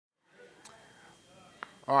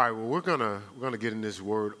All right, well, we're gonna get in this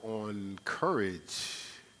word on courage.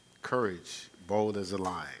 Courage, bold as a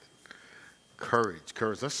lion. Courage.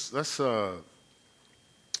 Let's go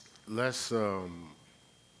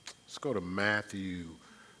to Matthew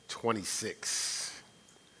 26.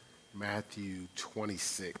 Matthew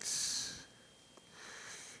 26.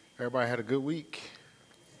 Everybody had a good week?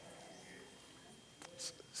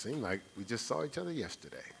 Seemed like we just saw each other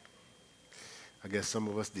yesterday. I guess some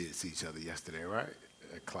of us did see each other yesterday, right?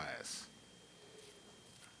 At class.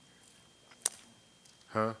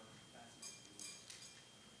 Huh?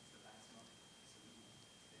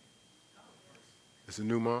 It's a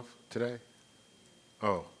new month today?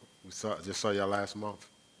 Oh, just saw y'all last month.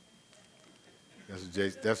 That's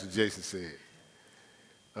what Jason said.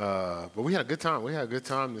 But we had a good time. We had a good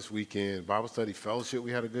time this weekend. Bible study fellowship,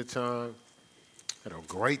 we had a good time. Had a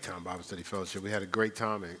great time, Bible study fellowship. We had a great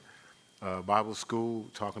time at Bible school,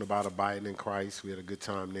 talking about abiding in Christ. We had a good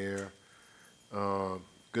time there.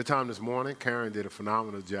 Good time this morning. Karen did a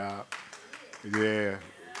phenomenal job. Yeah.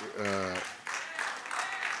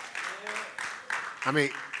 I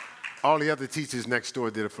mean, all the other teachers next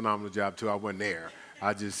door did a phenomenal job too. I wasn't there.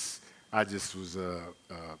 I just was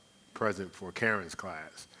present for Karen's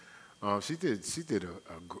class. She did a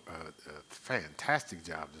fantastic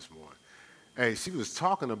job this morning. Hey, she was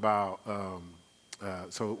talking about.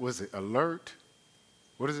 So was it alert?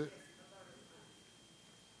 What is it?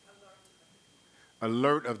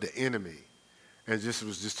 Alert of the enemy, and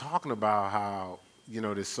was just talking about how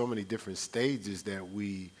there's so many different stages that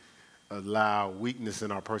we allow weakness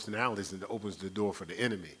in our personalities, and it opens the door for the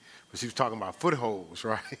enemy. But she was talking about footholds,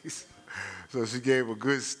 right? So she gave a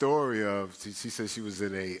good story of. She said she was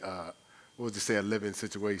in a living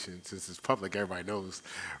situation. Since it's public, everybody knows,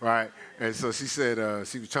 right? And so she said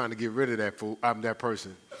she was trying to get rid of that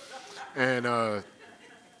person, and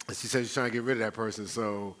she said she's trying to get rid of that person.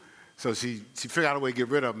 So she figured out a way to get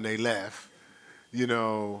rid of them. They left,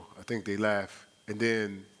 I think they left, and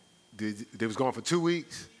then they was gone for 2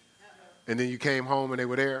 weeks, and then you came home and they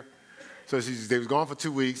were there. So they was gone for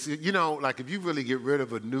 2 weeks. Like if you really get rid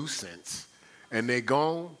of a nuisance and they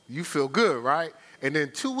gone, you feel good, right? And then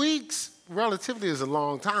 2 weeks relatively is a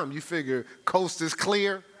long time. You figure coast is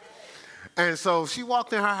clear. And so she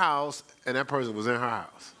walked in her house, and that person was in her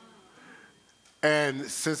house. And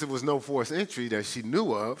since it was no forced entry that she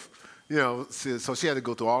knew of, so she had to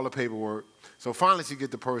go through all the paperwork. So finally she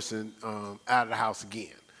get the person out of the house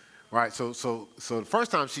again, right? So the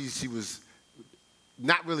first time she was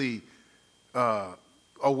not really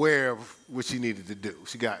aware of what she needed to do.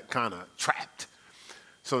 She got kind of trapped.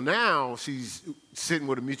 So now she's sitting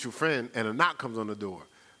with a mutual friend, and a knock comes on the door.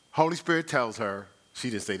 Holy Spirit tells her,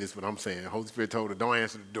 she didn't say this, but I'm saying, Holy Spirit told her, don't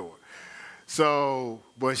answer the door. So,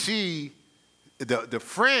 but the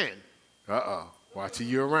friend, watching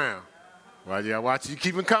you around. Watching you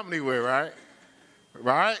keeping company with, right?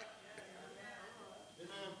 Right?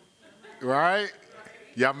 Right?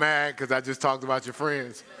 Y'all mad because I just talked about your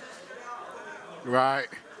friends? Right?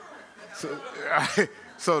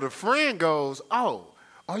 So the friend goes, all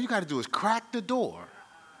you got to do is crack the door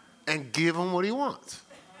and give him what he wants.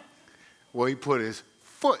 Well, he put his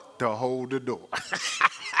foot to hold the door.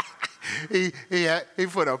 He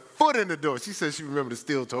put a foot in the door. She said she remembered the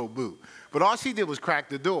steel-toed boot. But all she did was crack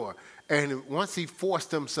the door. And once he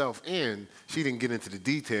forced himself in, she didn't get into the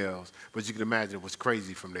details, but you can imagine it was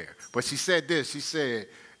crazy from there. But she said this. She said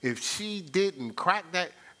if she didn't crack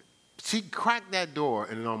that, she cracked that door,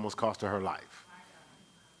 and it almost cost her life.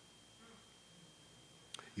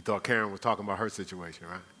 You thought Karen was talking about her situation,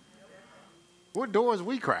 right? What doors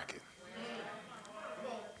we cracking?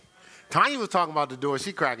 Tanya was talking about the door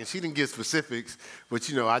she cracking. She didn't give specifics, but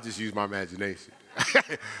I just used my imagination.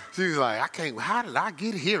 She was like, how did I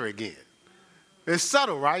get here again? It's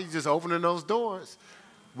subtle, right? You're just opening those doors.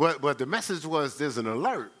 But the message was there's an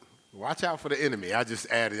alert. Watch out for the enemy. I just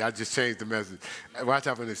changed the message. Watch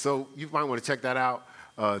out for this. So you might want to check that out.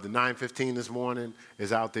 The 9:15 this morning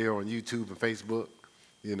is out there on YouTube and Facebook.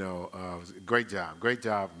 Great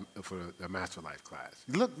job for the Master Life class.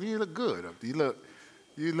 You look good.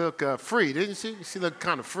 You look free, didn't she? She looked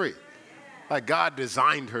kind of free. Like God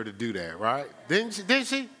designed her to do that, right? Didn't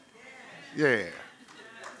she? Yeah.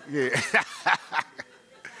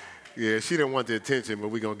 Yeah, she didn't want the attention, but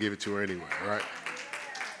we're going to give it to her anyway, right?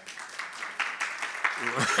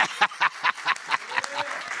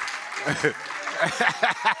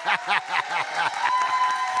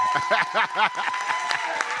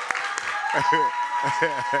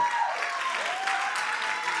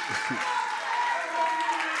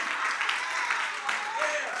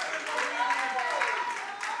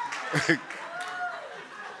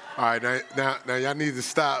 All right, now y'all need to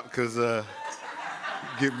stop because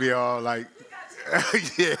get me all like,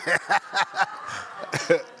 yeah.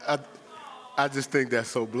 I just think that's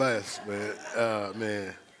so blessed,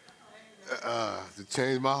 man. To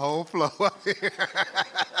change my whole flow up here.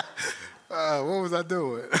 What was I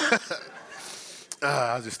doing?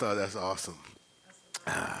 I just thought that's awesome.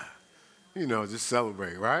 Just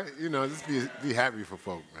celebrate, right? Just be happy for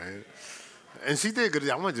folk, man. And she did good.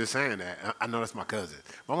 I wasn't just saying that. I know that's my cousin,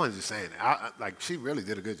 but I wasn't just saying that. She really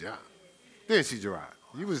did a good job. Didn't she, Gerard?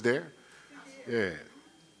 You was there. Yeah.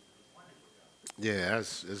 Yeah,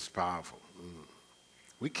 it's powerful.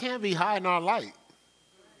 We can't be hiding our light,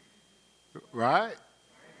 right?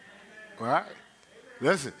 Right?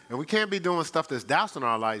 Listen, and we can't be doing stuff that's dousing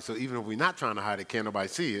our light. So even if we're not trying to hide it, can't nobody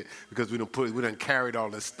see it because we done carried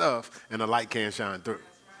all this stuff, and the light can't shine through.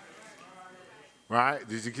 Right?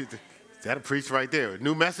 Did you get? Is that a preach right there? A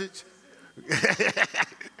new message?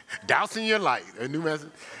 Dousing your light. A new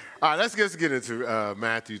message. All right, let's just get into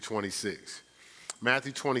Matthew 26.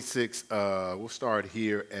 Matthew 26. We'll start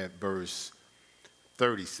here at verse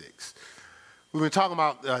 36. We've been talking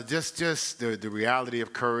about just the reality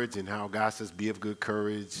of courage and how God says be of good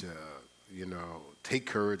courage, take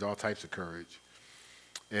courage, all types of courage.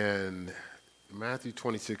 And Matthew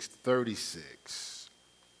 26:36,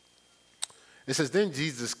 it says,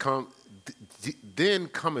 Then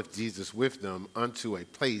cometh Jesus with them unto a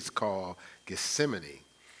place called Gethsemane,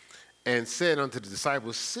 and said unto the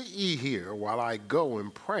disciples, Sit ye here while I go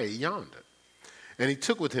and pray yonder. And he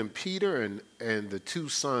took with him Peter and the two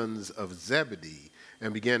sons of Zebedee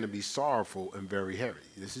and began to be sorrowful and very heavy.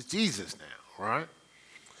 This is Jesus now, right?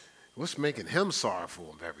 What's making him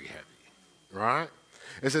sorrowful and very heavy, right?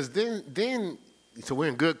 It says, so we're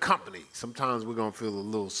in good company. Sometimes we're going to feel a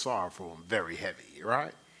little sorrowful and very heavy,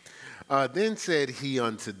 right? Then said he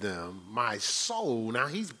unto them, My soul, now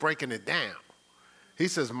he's breaking it down. He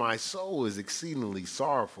says, My soul is exceedingly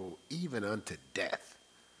sorrowful, even unto death.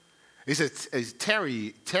 He says,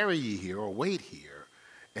 tarry ye here or wait here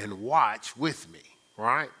and watch with me,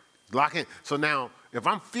 right? Lock in. So now, if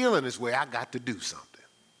I'm feeling this way, I got to do something,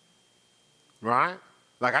 right?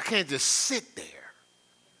 Like I can't just sit there,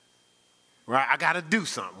 right? I got to do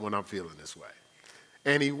something when I'm feeling this way.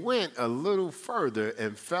 And he went a little further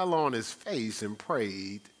and fell on his face and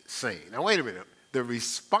prayed, saying, now wait a minute. The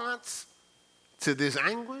response to this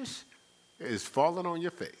anguish is falling on your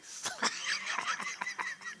face.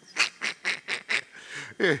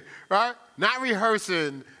 Yeah, right? Not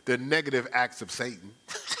rehearsing the negative acts of Satan.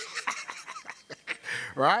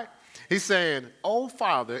 Right? He's saying, Oh,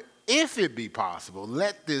 Father, if it be possible,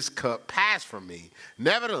 let this cup pass from me.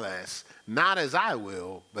 Nevertheless, not as I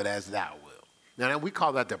will, but as thou wilt. Now, we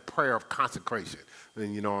call that the prayer of consecration.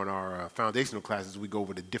 And, in our foundational classes, we go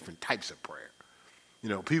over the different types of prayer.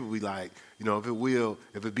 People be like,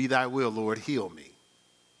 if it be thy will, Lord, heal me.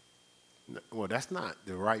 Well, that's not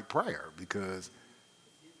the right prayer because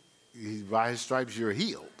by his stripes you're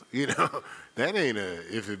healed. That ain't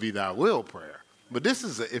a if it be thy will prayer. But this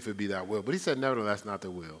is a if it be thy will. But he said, nevertheless, not the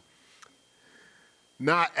will.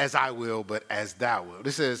 Not as I will, but as thou wilt.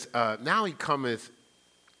 It says, now he cometh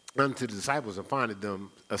unto the disciples and findeth them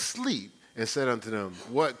asleep and said unto them,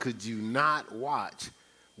 What, could you not watch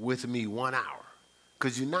with me 1 hour?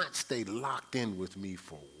 Could you not stay locked in with me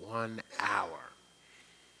for 1 hour?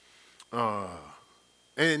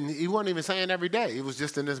 And he wasn't even saying every day. It was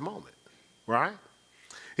just in this moment, right?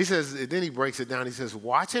 He says, then he breaks it down. He says,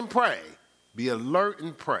 watch and pray. Be alert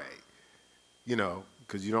and pray.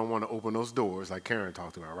 Because you don't want to open those doors like Karen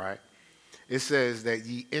talked about, right? It says that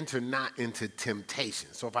ye enter not into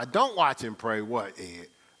temptation. So if I don't watch and pray, what, Ed?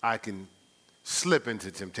 I can slip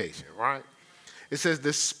into temptation, right? It says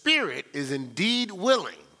the spirit is indeed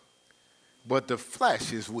willing, but the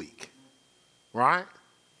flesh is weak, right?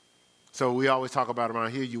 So we always talk about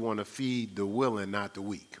around here, you want to feed the willing, not the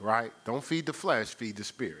weak, right? Don't feed the flesh, feed the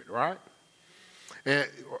spirit, right? And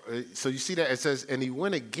so you see that it says, and he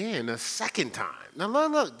went again a second time. Now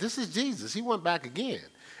look, this is Jesus. He went back again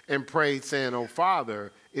and prayed saying, Oh,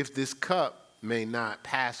 Father, if this cup may not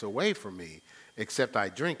pass away from me, except I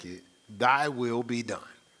drink it, thy will be done,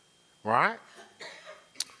 right?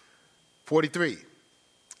 43,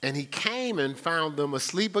 and he came and found them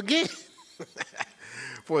asleep again.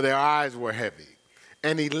 For their eyes were heavy.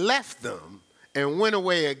 And he left them and went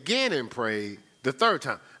away again and prayed the third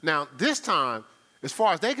time. Now, this time, as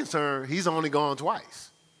far as they're concerned, he's only gone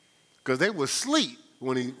twice. Because they were asleep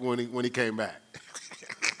when he came back.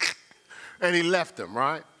 And he left them,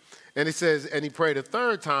 right? And it says, and he prayed a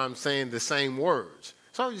third time saying the same words.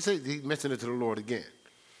 So you see, he mentioned it to the Lord again.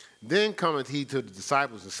 Then cometh he to the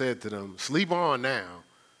disciples and said to them, Sleep on now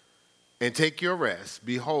and take your rest.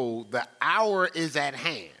 Behold, the hour is at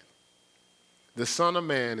hand. The Son of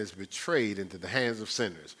Man is betrayed into the hands of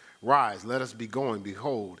sinners. Rise, let us be going.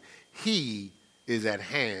 Behold, he is at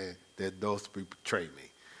hand that doth betray me.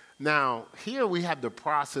 Now, here we have the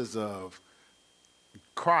process of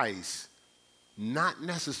Christ not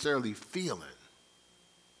necessarily feeling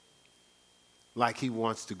like he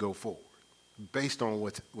wants to go forward based on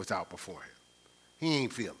what's out before him. He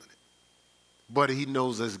ain't feeling it. But he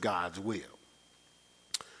knows it's God's will.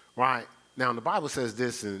 Right? Now, the Bible says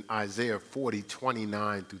this in Isaiah 40,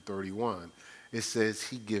 29 through 31. It says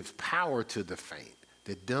he gives power to the faint,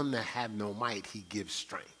 that them that have no might, he gives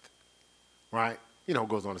strength. Right? You know, it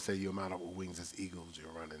goes on to say, you'll mount up with wings as eagles,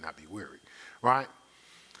 you'll run and not be weary. Right?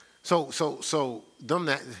 So them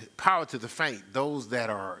that, power to the faint, those that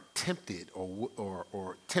are tempted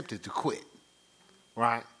or tempted to quit.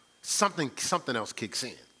 Right? Something else kicks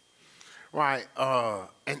in. Right?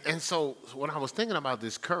 And so when I was thinking about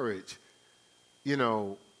this courage, you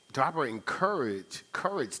know, to operate in courage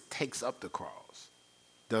takes up the cross,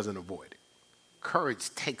 doesn't avoid it. Courage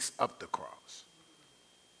takes up the cross.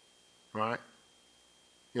 Right?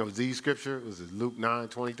 You know, the scripture, was it Luke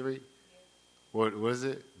 9:23? What is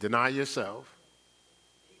it? Deny yourself.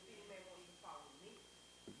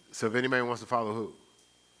 So if anybody wants to follow who?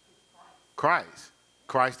 Christ.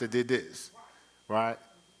 Christ that did this. Right?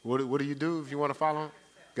 What do you do if you want to follow him?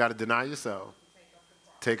 Got to deny yourself.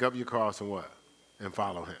 Take up your cross and what? And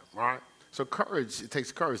follow him. Right? So courage, it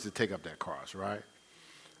takes courage to take up that cross, right?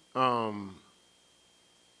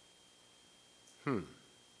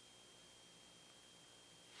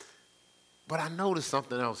 But I noticed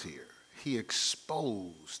something else here. He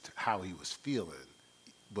exposed how he was feeling,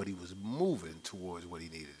 but he was moving towards what he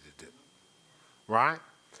needed to do. Right?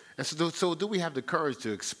 And so do we have the courage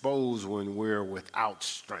to expose when we're without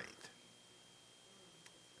strength?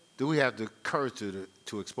 Do we have the courage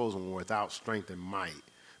to expose when we're without strength and might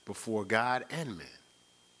before God and men?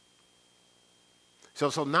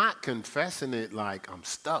 So not confessing it like I'm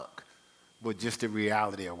stuck, but just the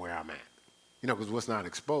reality of where I'm at. You know, because what's not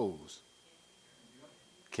exposed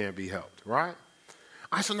can't be helped, right?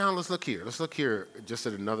 All right, so now let's look here. Let's look here just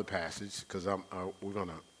at another passage, because we're going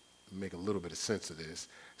to make a little bit of sense of this.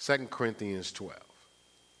 2 Corinthians 12.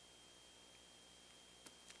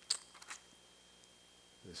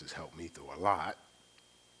 This has helped me through a lot.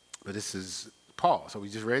 But this is Paul. So we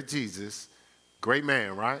just read Jesus, great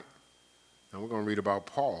man, right? Now we're going to read about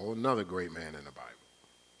Paul, another great man in the Bible.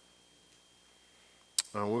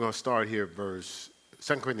 We're going to start here at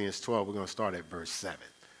 2 Corinthians 12, we're going to start at verse 7.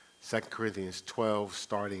 2 Corinthians 12,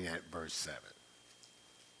 starting at verse 7.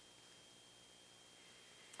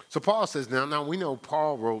 So Paul says, now we know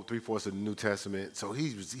Paul wrote 3/4 of the New Testament, so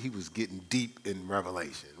he was getting deep in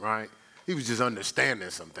Revelation, right? He was just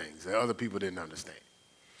understanding some things that other people didn't understand.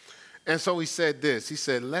 And so he said this. He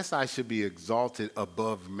said, lest I should be exalted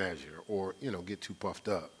above measure or, get too puffed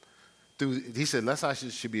up. He said, lest I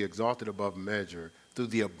should be exalted above measure through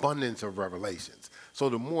the abundance of revelations. So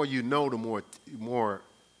the more you know, the more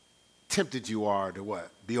tempted you are to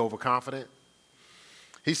what? Be overconfident.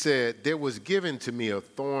 He said, there was given to me a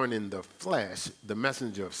thorn in the flesh, the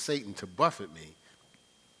messenger of Satan to buffet me.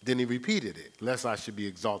 Then he repeated it, lest I should be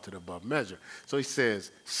exalted above measure. So he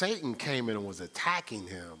says, Satan came in and was attacking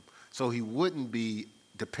him, so he wouldn't be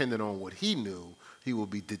dependent on what he knew. He would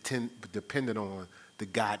be dependent on the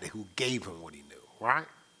God who gave him what he knew, right?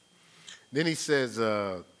 Then he says,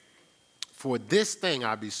 for this thing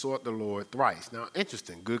I besought the Lord thrice. Now,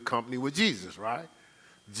 interesting, good company with Jesus, right?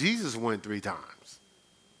 Jesus went 3 times,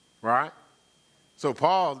 right? So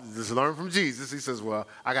Paul just learned from Jesus. He says, well,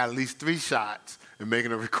 I got at least 3 shots in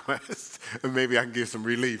making a request, and maybe I can get some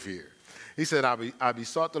relief here. He said, I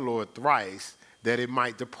besought the Lord thrice that it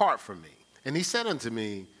might depart from me. And he said unto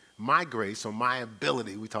me, my grace, or my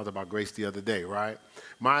ability, we talked about grace the other day, right?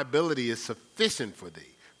 My ability is sufficient for thee,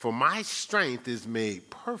 for my strength is made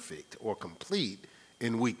perfect or complete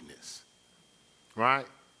in weakness, right?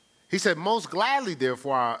 He said, most gladly,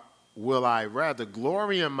 therefore, will I rather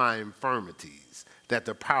glory in my infirmities, that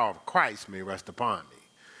the power of Christ may rest upon me.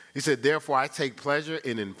 He said, therefore, I take pleasure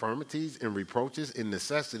in infirmities, in reproaches, in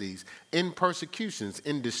necessities, in persecutions,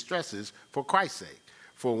 in distresses for Christ's sake.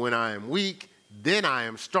 For when I am weak, then I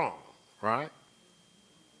am strong, right?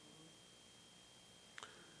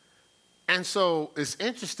 And so it's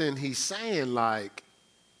interesting, he's saying like,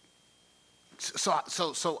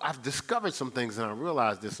 so I've discovered some things, and I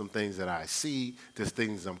realized there's some things that I see, there's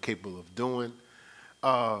things I'm capable of doing.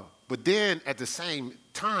 But then at the same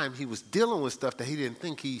time, he was dealing with stuff that he didn't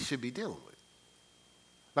think he should be dealing with.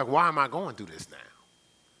 Like, why am I going through this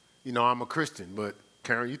now? I'm a Christian, but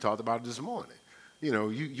Karen, you talked about it this morning. You know,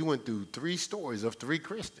 you went through 3 stories of 3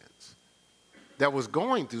 Christians that was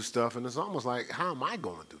going through stuff, and it's almost like, how am I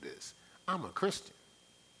going through this? I'm a Christian.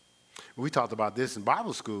 We talked about this in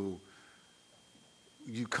Bible school.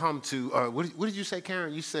 You come to, what did you say,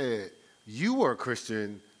 Karen? You said you were a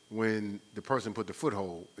Christian when the person put the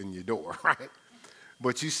foothold in your door, right?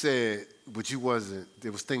 But you said, but you wasn't,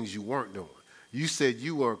 there was things you weren't doing. You said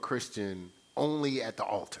you were a Christian only at the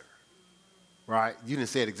altar, right? You didn't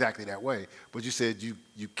say it exactly that way, but you said you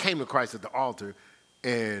came to Christ at the altar,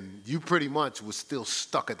 and you pretty much was still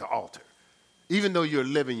stuck at the altar. Even though you're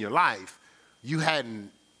living your life, you hadn't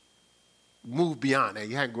moved beyond that.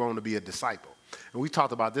 You hadn't grown to be a disciple. And we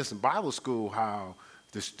talked about this in Bible school, how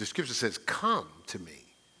the scripture says, come to me.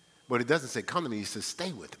 But it doesn't say come to me, it says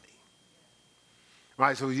stay with me.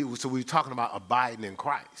 Right? So we're talking about abiding in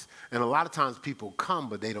Christ. And a lot of times people come,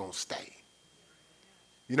 but they don't stay.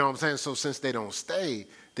 You know what I'm saying? So since they don't stay,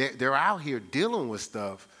 they're out here dealing with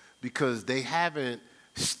stuff because they haven't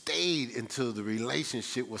stayed until the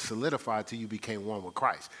relationship was solidified till you became one with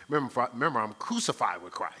Christ. Remember, I'm crucified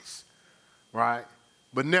with Christ, right?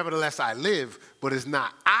 But nevertheless I live, but it's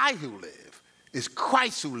not I who live. It's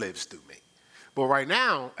Christ who lives through me. But right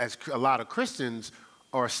now, as a lot of Christians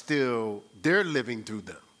are still, they're living through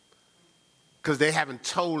them because they haven't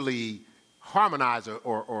totally harmonized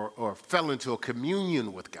or fell into a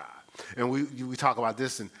communion with God. And we talk about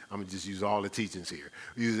this, and I'm going to just use all the teachings here.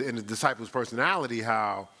 In the disciples' personality,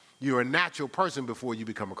 how you're a natural person before you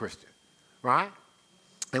become a Christian, right?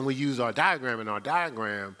 And we use our diagram. In our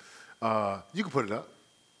diagram, you can put it up.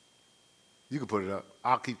 You can put it up.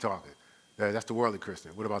 I'll keep talking. That's the worldly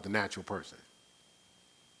Christian. What about the natural person?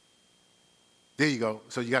 There you go.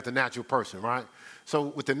 So you got the natural person, right? So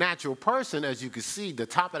with the natural person, as you can see, the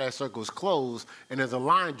top of that circle is closed, and there's a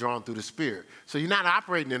line drawn through the spirit. So you're not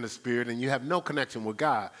operating in the spirit, and you have no connection with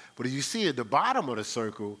God. But as you see at the bottom of the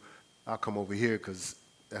circle, I'll come over here because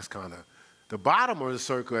that's kind of, the bottom of the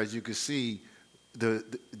circle, as you can see,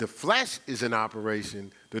 the flesh is in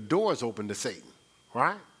operation. The door is open to Satan,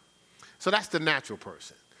 right? So that's the natural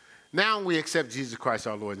person. Now we accept Jesus Christ,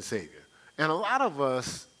 our Lord and Savior. And a lot of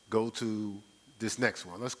us go to this next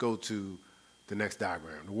one. Let's go to the next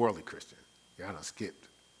diagram, the worldly Christian. Yeah, I done skipped.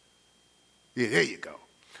 Yeah, there you go.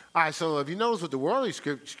 All right, so if you notice with the worldly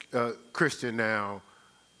Christian now,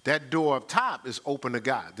 that door up top is open to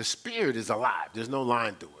God. The spirit is alive. There's no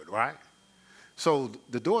line through it, right? So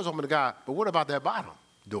the door is open to God, but what about that bottom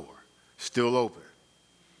door? Still open,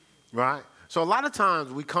 right? So a lot of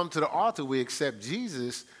times we come to the altar, we accept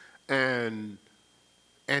Jesus, and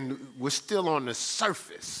we're still on the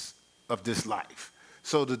surface of this life.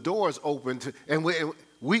 So the door is open to, and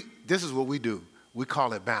we this is what we do. We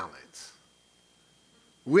call it balance.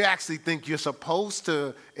 We actually think you're supposed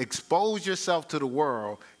to expose yourself to the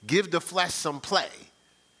world, give the flesh some play,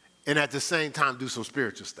 and at the same time do some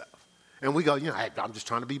spiritual stuff. And we go, hey, I'm just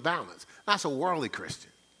trying to be balanced. That's a worldly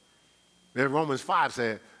Christian. Then Romans 5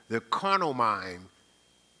 said, the carnal mind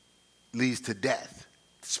leads to death.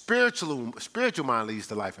 Spiritual mind leads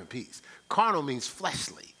to life and peace. Carnal means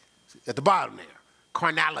fleshly. At the bottom there,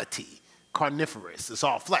 carnality, carnivorous, it's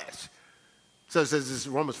all flesh. So it says this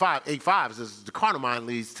Romans 8:5 says the carnal mind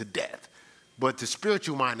leads to death, but the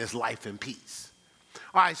spiritual mind is life and peace.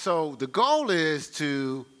 All right, so the goal is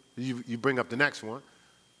to, you bring up the next one,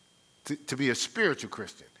 to be a spiritual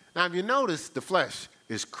Christian. Now, if you notice, the flesh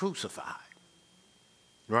is crucified,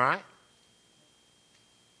 right?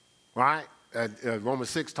 Right? Romans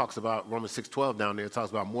 6:12 down there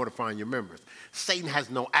talks about mortifying your members. Satan has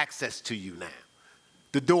no access to you now.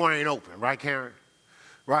 The door ain't open, right, Karen?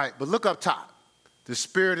 Right, but look up top. The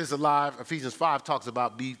Spirit is alive. Ephesians 5 talks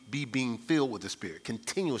about being filled with the Spirit,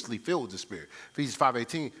 continuously filled with the Spirit. Ephesians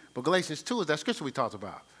 5:18. But Galatians 2 is that scripture we talked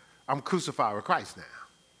about. I'm crucified with Christ now.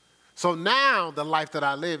 So now the life that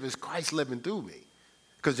I live is Christ living through me.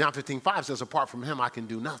 Because John 15:5 says, apart from him, I can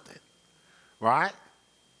do nothing, right?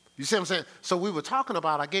 You see what I'm saying? So we were talking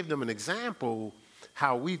about, I gave them an example,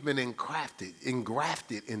 how we've been engrafted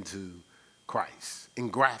into Christ,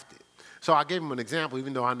 engrafted. So I gave them an example,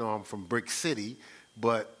 even though I know I'm from Brick City,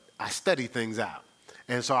 but I study things out.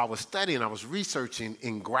 And so I was studying, I was researching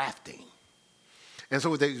engrafting. And so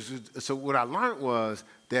what I learned was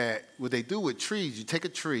that what they do with trees, you take a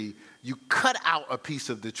tree, you cut out a piece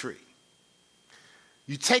of the tree.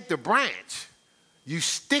 You take the branch, you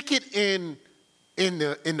stick it in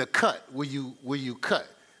the cut where you cut.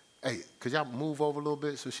 Hey, could y'all move over a little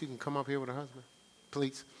bit so she can come up here with her husband,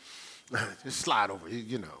 please? Just slide over.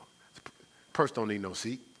 You know, purse don't need no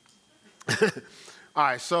seat. All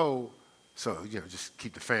right, so just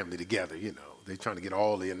keep the family together. You know, They're trying to get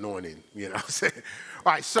all the anointing, you know what I'm saying?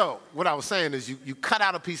 All right, so what I was saying is you cut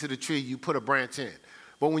out a piece of the tree, you put a branch in.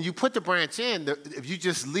 But when you put the branch in, if you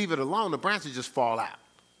just leave it alone, the branch will just fall out.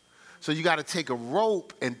 So you got to take a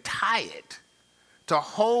rope and tie it to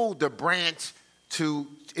hold the branch to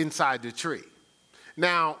inside the tree.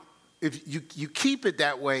 Now, if you keep it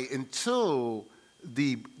that way until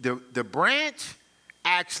the branch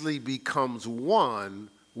actually becomes one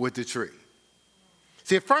with the tree.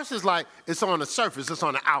 See, at first it's like it's on the surface, it's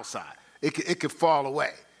on the outside. It could fall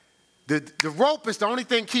away. The rope is the only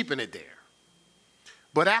thing keeping it there.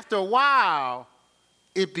 But after a while,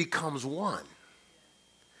 it becomes one.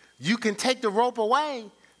 You can take the rope away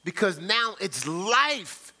because now its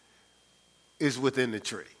life is within the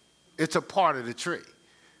tree. It's a part of the tree.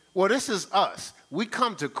 Well, this is us. We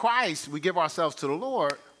come to Christ, we give ourselves to the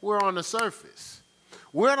Lord, we're on the surface.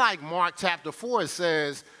 We're like Mark chapter 4, it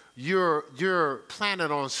says, you're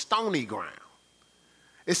planted on stony ground.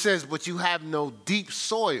 It says, but you have no deep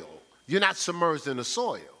soil. You're not submerged in the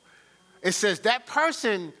soil. It says that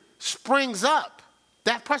person springs up.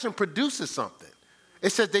 That person produces something.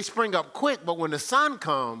 It says they spring up quick, but when the sun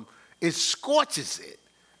comes, it scorches it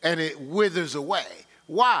and it withers away.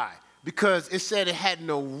 Why? Because it said it had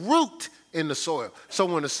no root in the soil. So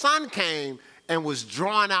when the sun came and was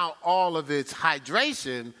drawing out all of its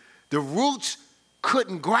hydration, the roots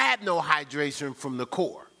couldn't grab no hydration from the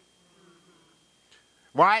core.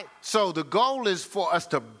 Right? So the goal is for us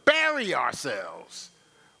to bury ourselves,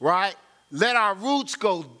 right? Let our roots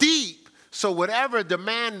go deep so whatever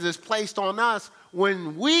demand is placed on us,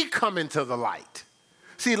 when we come into the light.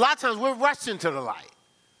 See, a lot of times we're rushing to the light,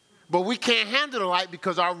 but we can't handle the light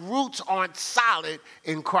because our roots aren't solid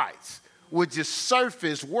in Christ. We're just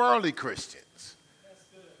surface worldly Christians.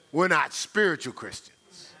 We're not spiritual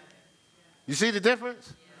Christians. You see the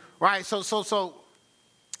difference? Right? So,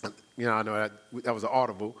 you know, I know that was an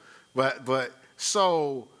audible, but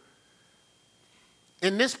so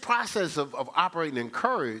in this process of operating in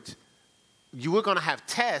courage, we're going to have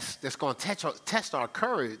tests that's going to test our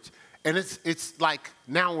courage, and it's like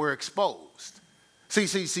now we're exposed.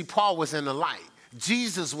 See, Paul was in the light.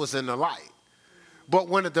 Jesus was in the light. But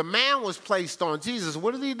when a demand was placed on Jesus,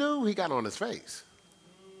 what did he do? He got on his face.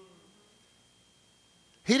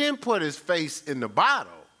 He didn't put his face in the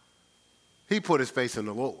bottle. He put his face in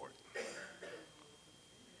the Lord.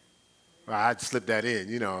 Well, I'd slip that in,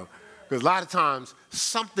 you know, because a lot of times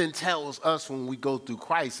something tells us when we go through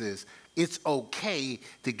crisis, it's okay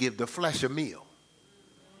to give the flesh a meal.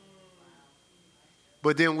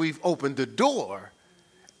 But then we've opened the door,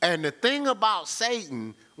 and the thing about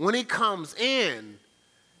Satan, when he comes in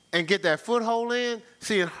and get that foothold in,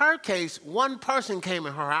 see, in her case, one person came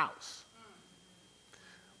in her house.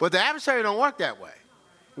 But the adversary don't work that way.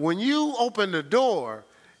 When you open the door,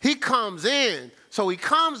 he comes in, so he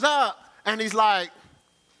comes up, and he's like,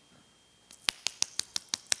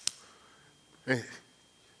 hey,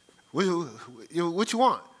 what you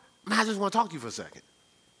want? Man, I just want to talk to you for a second.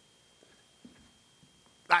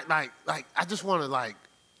 Like, I just want to,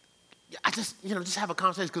 just have a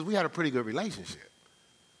conversation because we had a pretty good relationship.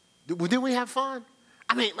 Didn't we have fun?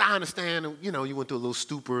 I mean, I understand, you know, you went through a little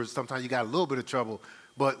stupor. Sometimes you got a little bit of trouble.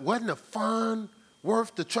 But wasn't the fun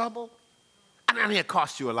worth the trouble? I mean, it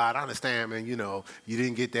cost you a lot. I understand, man. You know, you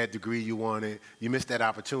didn't get that degree you wanted. You missed that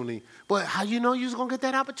opportunity. But how you know you was going to get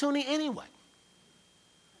that opportunity anyway?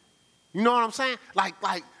 You know what I'm saying?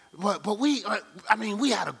 But we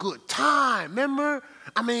had a good time, remember?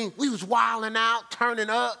 I mean, we was wilding out, turning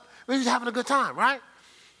up. We was having a good time, right?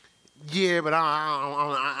 Yeah, but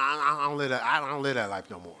I don't live that life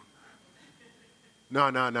no more.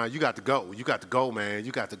 No, you got to go. You got to go, man.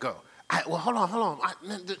 You got to go. Well, hold on.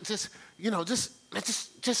 It's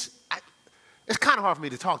kind of hard for me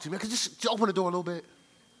to talk to you, man. Could you just open the door a little bit?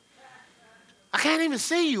 I can't even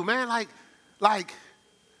see you, man. Like,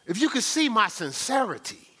 if you could see my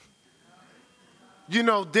sincerity, you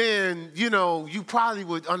know, then, you know, you probably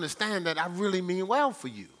would understand that I really mean well for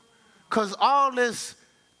you. Because all this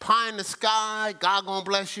pie in the sky, God gonna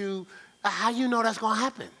bless you, how you know that's gonna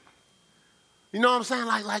happen? You know what I'm saying?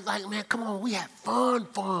 Like, man, come on, we had fun.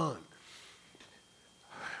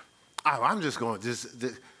 I'm just going to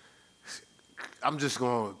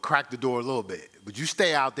crack the door a little bit, but you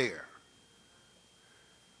stay out there.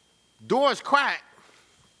 Door's cracked,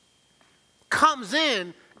 comes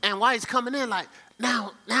in, and while he's coming in, like,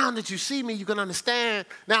 now that you see me, you can understand.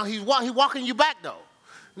 Now he's walking you back, though.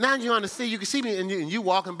 Now you understand, you can see me, and you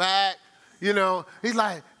walking back. You know, he's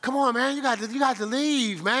like, come on, man, you got to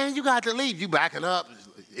leave, man. You got to leave. You backing up,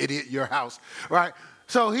 idiot, your house, right?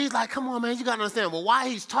 So he's like, come on, man, you got to understand. Well, while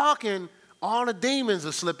he's talking, all the demons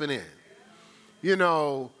are slipping in. You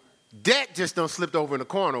know, debt just done slipped over in the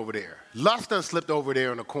corner over there. Lust done slipped over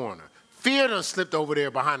there in the corner. Fear done slipped over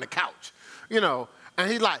there behind the couch. You know, and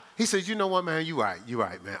he says, you know what, man, you right,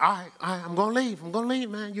 man. All right, I'm going to leave,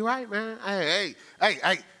 man. You right, man. Hey,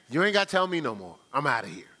 you ain't got to tell me no more. I'm out of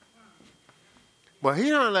here. But you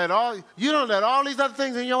don't let all these other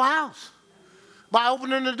things in your house by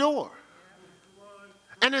opening the door.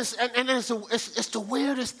 And it's the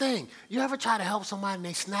weirdest thing. You ever try to help somebody and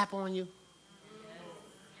they snap on you?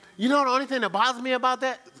 You know the only thing that bothers me about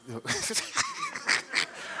that?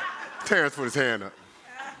 Terrence put his hand up.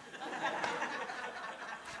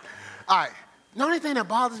 All right. The only thing that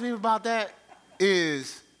bothers me about that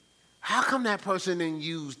is how come that person didn't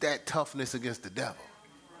use that toughness against the devil?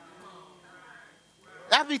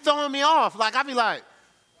 That'd be throwing me off. Like, I'd be like,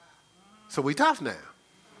 so we tough now.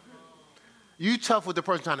 You tough with the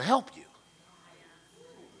person trying to help you.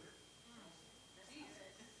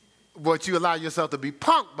 But you allow yourself to be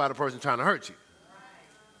punked by the person trying to hurt you.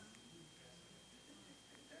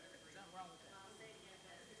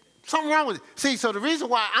 Something wrong with it. See, so the reason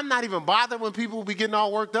why I'm not even bothered when people be getting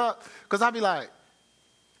all worked up, because I'll be like,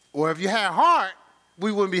 well, if you had heart,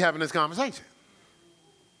 we wouldn't be having this conversation.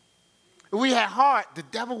 If we had heart, the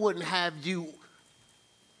devil wouldn't have you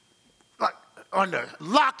like under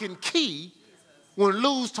lock and key when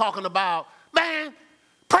Lou's talking about, man,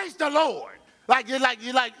 praise the Lord. Like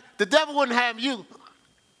the devil wouldn't have you.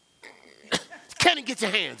 Can't get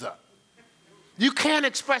your hands up. You can't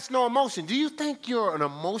express no emotion. Do you think you're an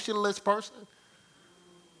emotionless person?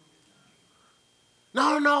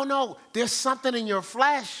 No. There's something in your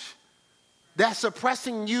flesh that's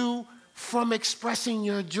suppressing you from expressing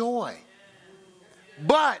your joy.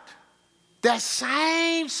 But that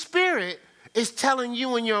same spirit is telling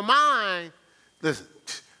you in your mind, listen,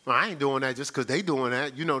 I ain't doing that just because they doing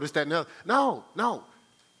that. You know, this, that, and the other. No.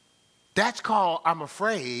 That's called I'm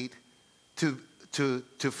afraid to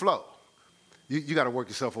flow. You got to work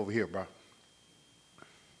yourself over here, bro.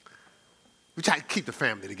 We try to keep the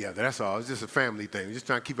family together. That's all. It's just a family thing. We're just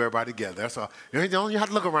trying to keep everybody together. That's all. You don't have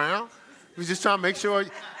to look around. We're just trying to make sure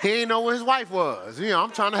he ain't know where his wife was. You know,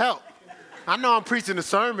 I'm trying to help. I know I'm preaching a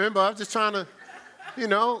sermon, but I'm just trying to, you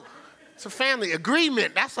know, it's a family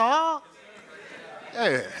agreement. That's all.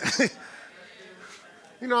 Yeah.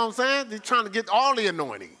 You know what I'm saying? They're trying to get all the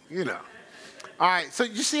anointing, you know. All right. So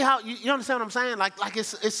you see how, you understand what I'm saying? Like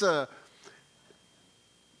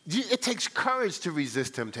it takes courage to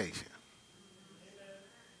resist temptation.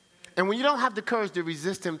 And when you don't have the courage to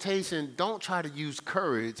resist temptation, don't try to use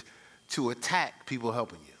courage to attack people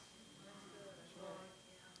helping you.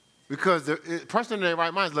 Because the person in their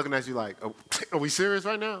right mind is looking at you like, oh, are we serious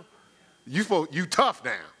right now? You tough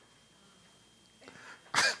now.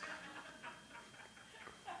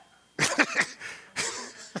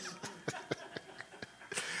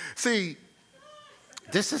 See,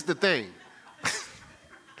 this is the thing.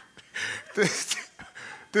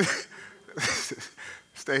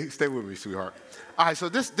 Stay with me, sweetheart. All right, so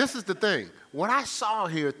this is the thing. What I saw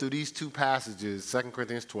here through these two passages, 2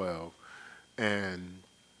 Corinthians 12 and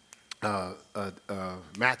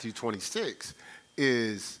Matthew 26,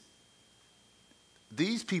 is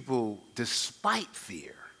these people, despite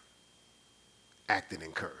fear, acted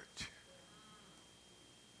in courage.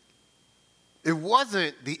 It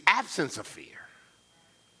wasn't the absence of fear.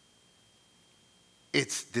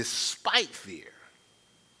 It's despite fear.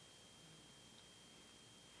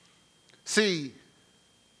 See,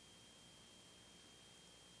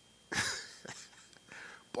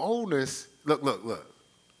 boldness, look.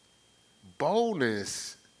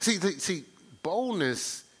 Boldness, see,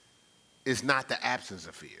 boldness is not the absence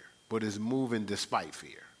of fear, but is moving despite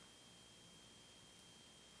fear.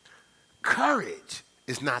 Courage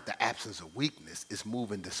is not the absence of weakness, it's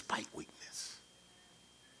moving despite weakness.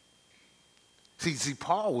 See,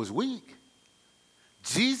 Paul was weak.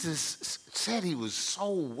 Jesus said he was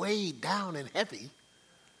so weighed down and heavy,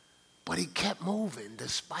 but he kept moving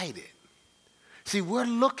despite it. See, we're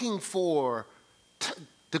looking for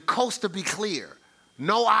the coast to be clear.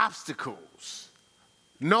 No obstacles.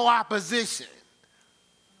 No opposition.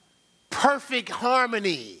 Perfect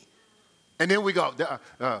harmony. And then we go,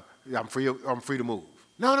 I'm free to move.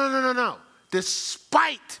 No.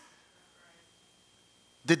 Despite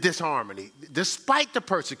the disharmony, despite the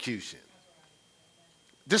persecution,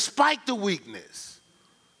 despite the weakness.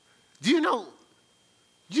 Do you know,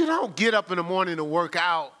 you don't get up in the morning to work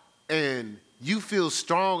out and you feel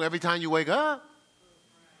strong every time you wake up?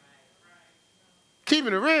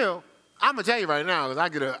 Keeping it real, I'm going to tell you right now,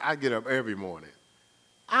 because I get up every morning.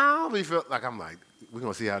 I don't be feel like, I'm like, we're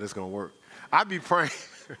going to see how this is going to work. I be praying.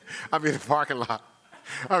 I be in the parking lot.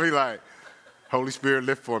 I be like, Holy Spirit,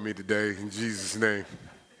 lift for me today in Jesus' name.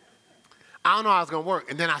 I don't know how it's going to work.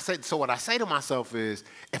 And then so what I say to myself is,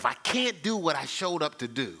 if I can't do what I showed up to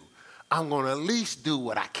do, I'm going to at least do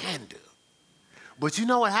what I can do. But you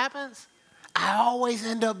know what happens? I always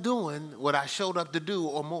end up doing what I showed up to do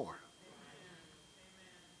or more.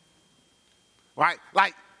 Right?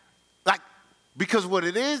 Like, because what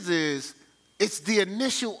it is it's the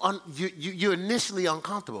initial, you're initially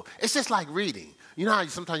uncomfortable. It's just like reading. You know how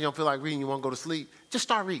sometimes you don't feel like reading, you want to go to sleep? Just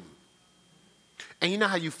start reading. And you know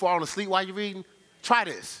how you fall asleep while you're reading? Try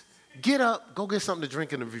this. Get up, go get something to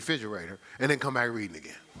drink in the refrigerator, and then come back reading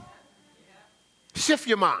again. Shift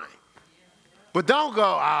your mind. But don't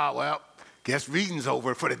go, well, guess reading's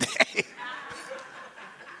over for the day.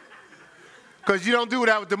 Because you don't do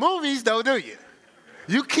that with the movies, though, do you?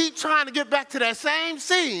 You keep trying to get back to that same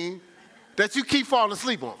scene that you keep falling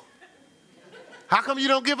asleep on. How come you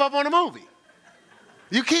don't give up on the movie?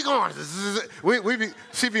 You keep going.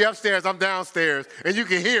 She be upstairs, I'm downstairs, and you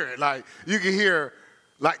can hear it. You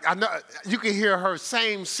can hear her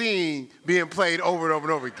same scene being played over and over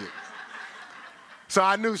and over again. So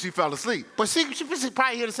I knew she fell asleep. But she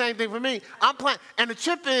probably hear the same thing from me. I'm playing, and the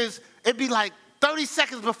trip is, it'd be like 30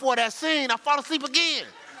 seconds before that scene, I fall asleep again.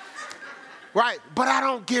 Right? But I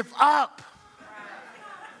don't give up.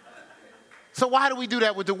 So why do we do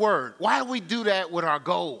that with the word? Why do we do that with our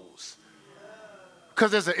goals?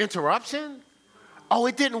 Because there's an interruption? Oh,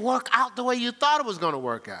 it didn't work out the way you thought it was going to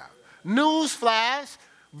work out. Newsflash,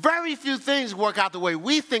 very few things work out the way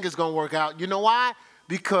we think it's going to work out. You know why?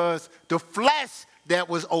 Because the flesh that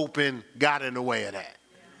was open got in the way of that.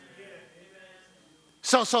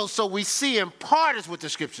 So we see in part is what the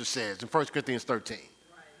scripture says in 1 Corinthians 13.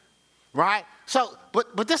 Right? So,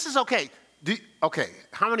 but this is okay. Okay,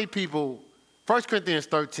 how many people, 1 Corinthians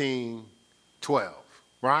 13, 12,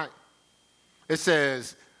 right? It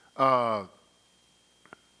says, now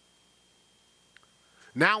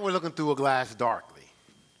we're looking through a glass darkly,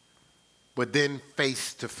 but then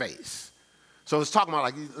face to face. So it's talking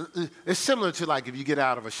about it's similar to if you get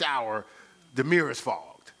out of a shower, the mirror is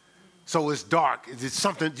fogged. So it's dark. It's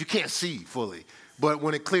something you can't see fully. But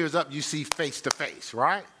when it clears up, you see face to face,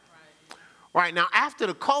 right? Right, now after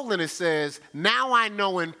the colon it says, now I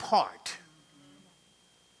know in part.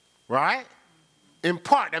 Right? In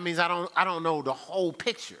part, that means I don't know the whole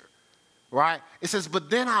picture. Right? It says,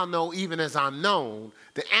 but then I'll know even as I'm known.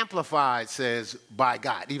 The Amplified says, by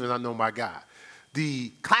God, even as I'm known by God.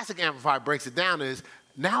 The Classic Amplified breaks it down as,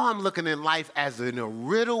 now I'm looking in life as a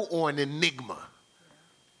riddle or an enigma.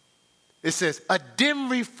 It says, a dim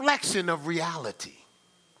reflection of reality.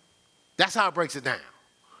 That's how it breaks it down.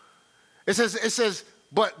 It says,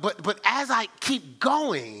 but as I keep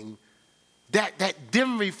going, that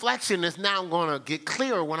dim reflection is now going to get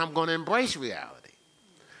clearer when I'm going to embrace reality.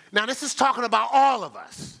 Now, this is talking about all of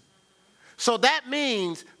us. So that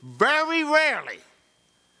means very rarely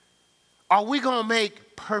are we going to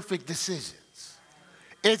make perfect decisions.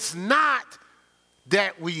 It's not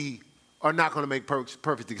that we are not going to make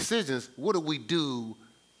perfect decisions. What do we do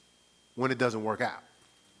when it doesn't work out?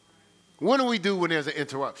 What do we do when there's an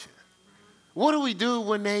interruption? What do we do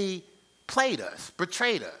when they played us,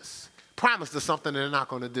 betrayed us, promised us something they're not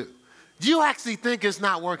going to do? Do you actually think it's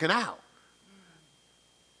not working out?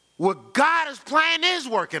 What God is planning is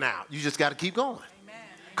working out. You just got to keep going.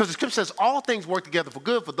 Because the scripture says all things work together for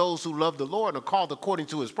good for those who love the Lord and are called according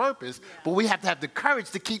to his purpose. But we have to have the courage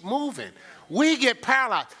to keep moving. We get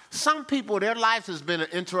paralyzed. Some people, their lives has been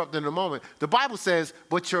interrupted in a moment. The Bible says,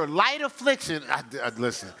 but your light affliction,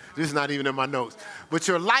 listen, this is not even in my notes. But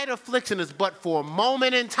your light affliction is but for a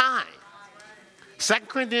moment in time. 2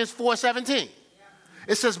 Corinthians 4:17.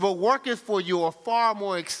 It says, but worketh for you a far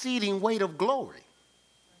more exceeding weight of glory.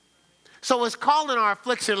 So it's calling our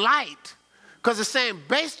affliction light. Because it's saying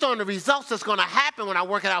based on the results that's going to happen when I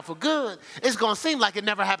work it out for good, it's going to seem like it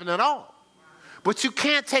never happened at all. But you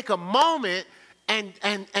can't take a moment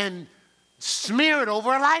and smear it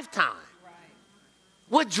over a lifetime.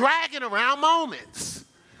 We're dragging around moments.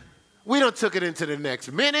 We done took it into the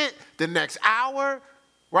next minute, the next hour,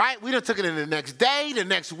 right? We done took it into the next day, the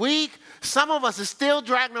next week. Some of us are still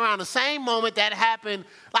dragging around the same moment that happened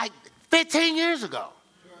like 15 years ago.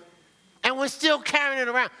 And we're still carrying it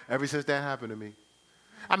around. Ever since that happened to me.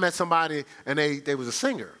 I met somebody, and they was a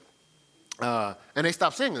singer. And they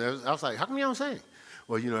stopped singing. I was like, how come you don't sing?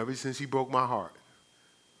 Well, ever since he broke my heart.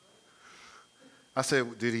 I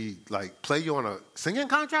said, did he, play you on a singing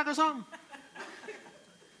contract or something?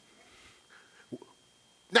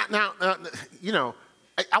 Now,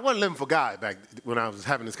 I wasn't living for God back when I was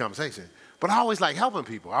having this conversation. But I always like helping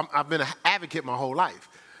people. I've been an advocate my whole life.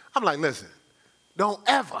 I'm like, listen, don't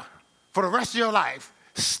ever for the rest of your life,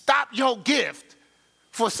 stop your gift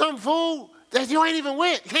for some fool that you ain't even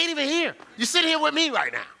with, can't even hear. You're sitting here with me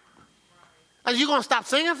right now. Are you going to stop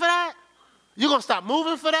singing for that? You going to stop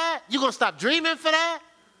moving for that? You going to stop dreaming for that?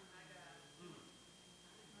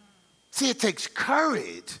 See, it takes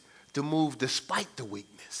courage to move despite the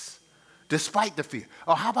weakness, despite the fear.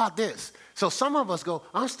 Oh, how about this? So some of us go,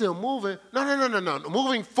 I'm still moving. No.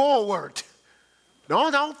 Moving forward.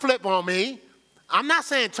 No, don't flip on me. I'm not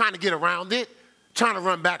saying trying to get around it, trying to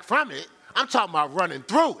run back from it. I'm talking about running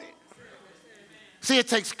through it. See, it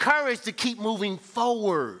takes courage to keep moving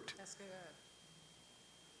forward. That's good.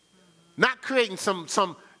 Not creating some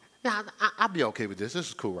I'll be okay with this. This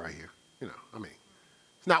is cool right here.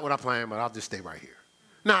 It's not what I planned, but I'll just stay right here.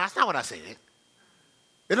 No, that's not what I said.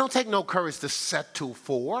 It don't take no courage to settle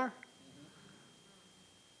for.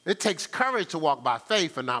 It takes courage to walk by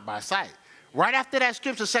faith and not by sight. Right after that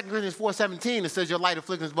scripture, 2 Corinthians 4:17, it says your light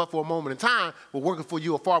affliction is but for a moment in time, but working for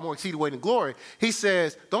you a far more exceeding weight in glory. He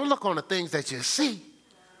says, don't look on the things that you see,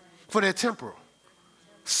 for they're temporal,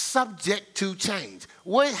 subject to change.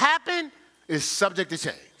 What happened is subject to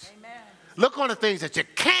change. Amen. Look on the things that you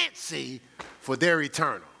can't see, for they're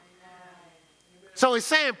eternal. Amen. So he's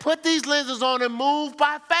saying, put these lenses on and move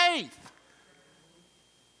by faith.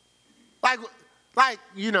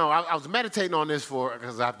 I was meditating on this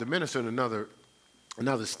because I have to minister in another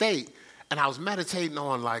state, and I was meditating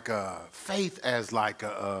on faith as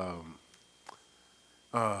because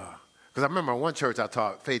I remember in one church I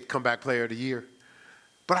taught faith comeback player of the year,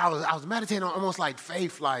 but I was meditating on almost like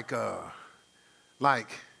faith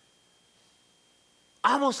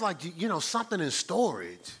almost like something in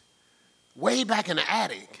storage way back in the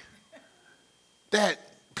attic that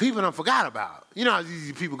people done forgot about. You know how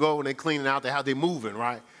these people go and they cleaning out how they moving,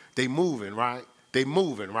 right? They moving, right?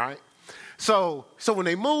 So when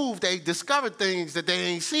they move, they discovered things that they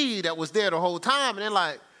ain't see that was there the whole time. And they're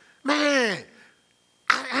like, man,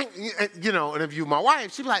 and if you my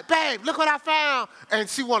wife, she'd be like, babe, look what I found. And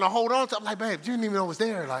she want to hold on to it. I'm like, babe, you didn't even know it was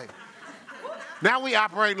there. Now we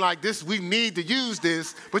operating like this, we need to use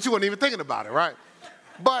this, but you weren't even thinking about it, right?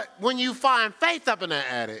 But when you find faith up in that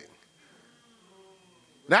attic,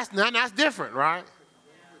 that's different, right?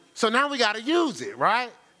 So now we got to use it, right?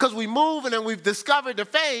 Because we move and then we've discovered the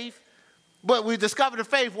faith, but we discovered the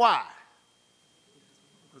faith, why?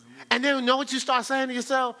 And then you know what you start saying to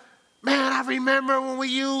yourself? Man, I remember when we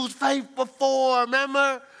used faith before.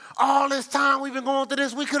 Remember? All this time we've been going through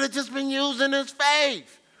this, we could have just been using this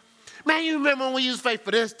faith. Man, you remember when we used faith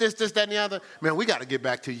for this, that, and the other? Man, we got to get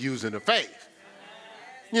back to using the faith.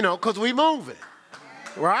 Because we moving,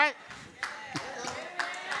 right?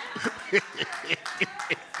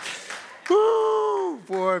 Woo,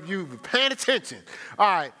 boy, if you paying attention. All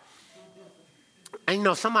right. And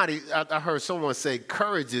I heard someone say,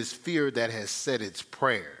 courage is fear that has said its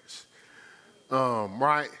prayers.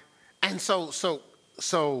 Right? And so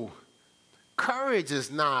courage is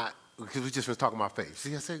not, because we just been talking about faith.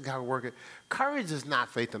 See, I said God work it. Courage is not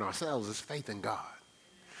faith in ourselves, it's faith in God.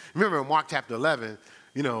 Remember in Mark chapter 11,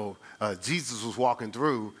 Jesus was walking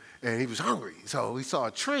through and he was hungry. So he saw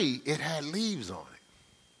a tree, it had leaves on it.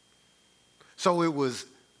 So it was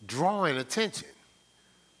drawing attention.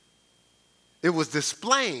 It was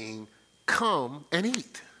displaying, come and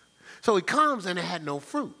eat. So he comes and it had no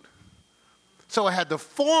fruit. So it had the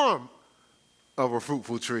form of a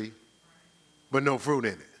fruitful tree, but no fruit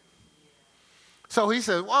in it. So he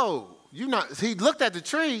said, whoa, he looked at the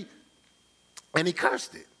tree and he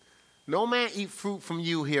cursed it. No man eat fruit from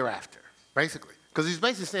you hereafter, basically. Because he's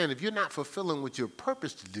basically saying if you're not fulfilling what you're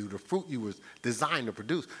purposed to do, the fruit you were designed to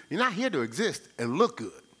produce, you're not here to exist and look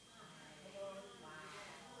good.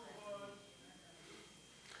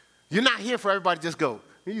 You're not here for everybody to just go,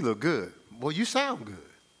 you look good. Well, you sound good.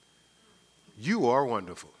 You are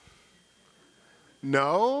wonderful.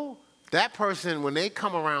 No, that person, when they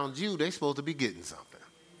come around you, they're supposed to be getting something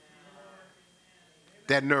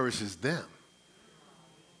that nourishes them.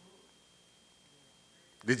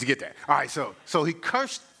 Did you get that? All right, so he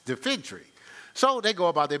cursed the fig tree. So they go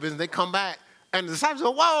about their business. They come back, and the disciples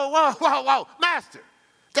go, whoa, Master,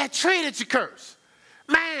 that tree that you cursed,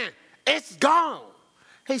 man, it's gone.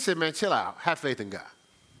 He said, man, chill out. Have faith in God.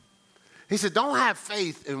 He said, don't have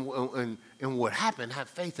faith in what happened. Have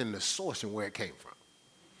faith in the source and where it came from,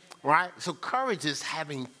 right? So courage is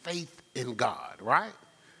having faith in God, right?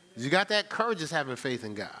 You got that? Courage is having faith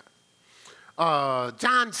in God.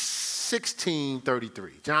 John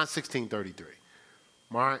 16:33. John 16:33.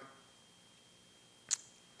 All right?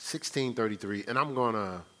 16:33. And I'm going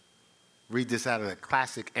to read this out of the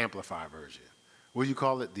classic Amplified version. What do you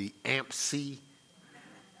call it? The AMP-C?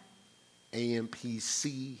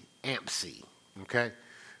 AMPC AMPC, okay?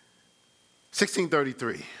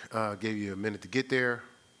 1633, gave you a minute to get there.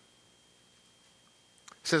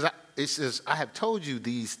 It says, I have told you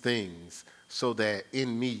these things so that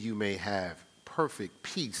in me you may have perfect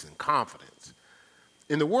peace and confidence.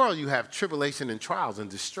 In the world you have tribulation and trials and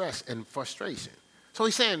distress and frustration. So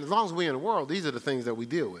he's saying as long as we're in the world, these are the things that we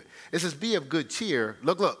deal with. It says, be of good cheer.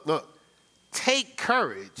 Look. Take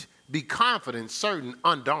courage, be confident, certain,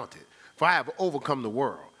 undaunted. For I have overcome the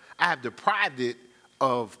world. I have deprived it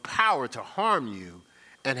of power to harm you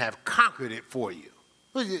and have conquered it for you.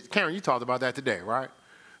 Karen, you talked about that today, right?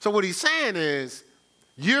 So what he's saying is,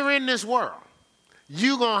 you're in this world.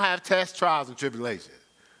 You're going to have tests, trials, and tribulations.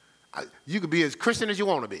 You could be as Christian as you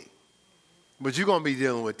want to be, but you're going to be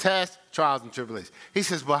dealing with tests, trials, and tribulations. He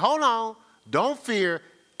says, but hold on, don't fear.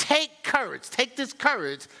 Take courage. Take this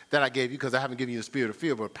courage that I gave you, because I haven't given you a spirit of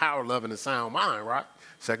fear, but power, love, and a sound mind, right?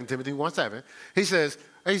 2 Timothy 1:7. He says,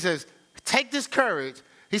 take this courage.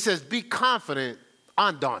 He says, be confident,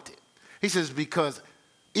 undaunted. He says, because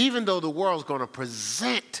even though the world's going to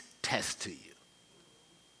present tests to you,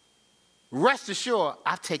 rest assured,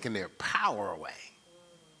 I've taken their power away.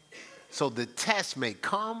 So the test may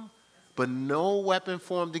come, but no weapon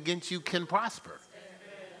formed against you can prosper.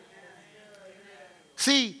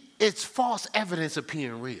 See, it's false evidence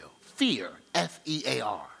appearing real. Fear,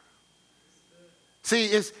 F-E-A-R. See,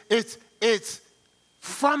 it's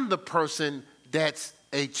from the person that's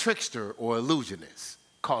a trickster or illusionist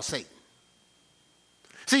called Satan.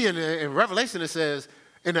 See, in Revelation it says,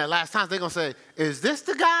 in that last time, they're going to say, is this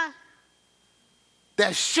the guy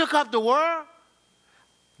that shook up the world?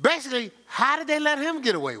 Basically, how did they let him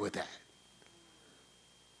get away with that?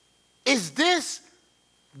 Is this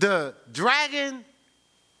the dragon?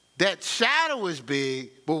 That shadow is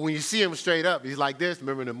big, but when you see him straight up, he's like this.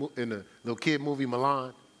 Remember in the little kid movie,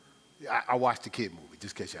 Milan? I watched the kid movie,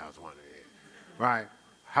 just in case y'all was wondering. Right?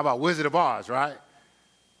 How about Wizard of Oz, right?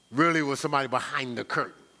 Really was somebody behind the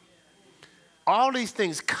curtain. All these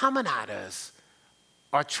things coming at us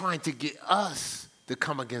are trying to get us to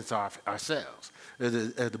come against ourselves.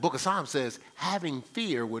 The book of Psalms says, having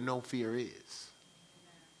fear where no fear is.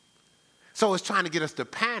 So it's trying to get us to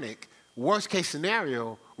panic. Worst case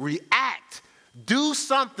scenario, react, do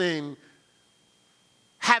something,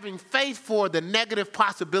 having faith for the negative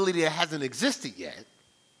possibility that hasn't existed yet.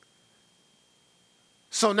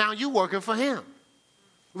 So now you're working for him.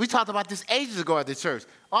 We talked about this ages ago at the church.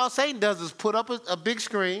 All Satan does is put up a big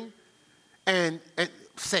screen and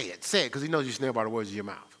say it, because he knows you snare by the words of your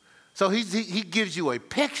mouth. So he gives you a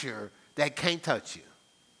picture that can't touch you.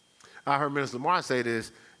 I heard Minister Lamar say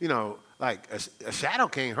this, like a shadow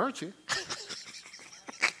can't hurt you.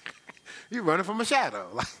 You're running from a shadow.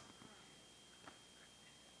 Like,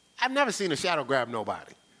 I've never seen a shadow grab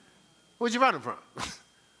nobody. Where'd you running from?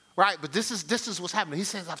 Right? But this is what's happening. He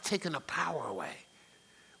says, I've taken the power away.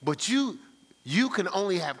 But you can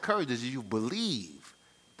only have courage as you believe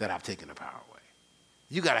that I've taken the power away.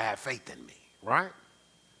 You got to have faith in me, right?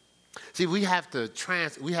 See, we have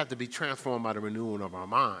to be transformed by the renewing of our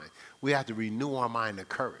mind. We have to renew our mind to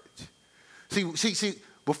courage. See,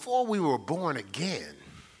 before we were born again,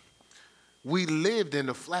 we lived in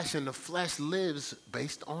the flesh, and the flesh lives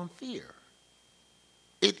based on fear.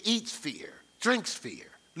 It eats fear, drinks fear,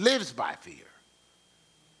 lives by fear.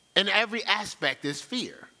 And every aspect is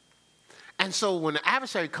fear. And so when the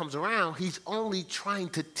adversary comes around, he's only trying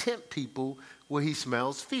to tempt people where he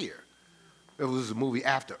smells fear. It was a movie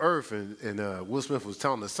After Earth, and Will Smith was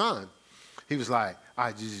telling the son, he was like, all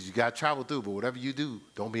right, you got to travel through, but whatever you do,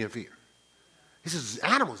 don't be in fear. He says,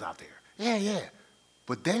 there's animals out there. Yeah.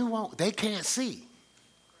 But they can't see.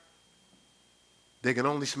 They can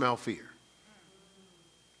only smell fear.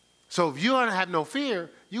 So if you don't have no fear,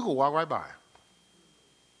 you can walk right by him.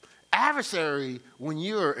 Adversary, when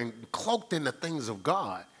you're cloaked in the things of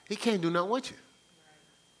God, he can't do nothing with you.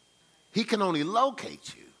 He can only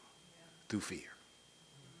locate you through fear.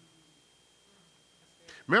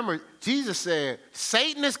 Remember, Jesus said,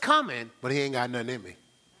 Satan is coming, but he ain't got nothing in me.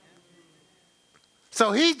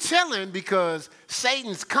 So he's chilling because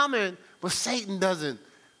Satan's coming, but Satan doesn't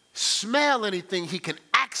smell anything he can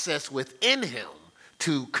access within him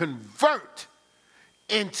to convert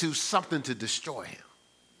into something to destroy him,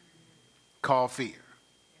 called fear.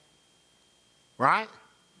 Right?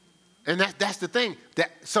 And that's the thing.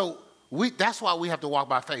 That's why we have to walk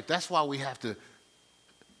by faith. That's why we have to,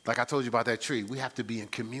 like I told you about that tree, we have to be in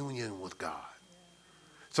communion with God.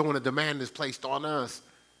 So when a demand is placed on us,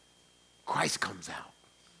 Christ comes out.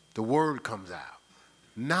 The word comes out.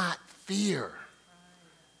 Not fear.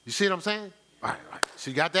 You see what I'm saying? All right.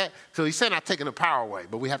 So you got that? So he's saying I've taken the power away,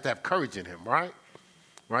 but we have to have courage in him, right?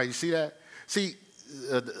 Right? You see that? See,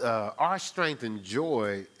 our strength and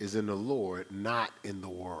joy is in the Lord, not in the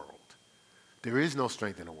world. There is no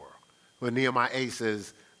strength in the world. But Nehemiah 8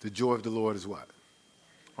 says, the joy of the Lord is what?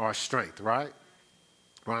 Our strength, right?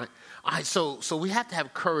 Right? All right, so we have to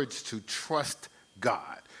have courage to trust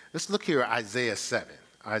God. Let's look here at Isaiah 7.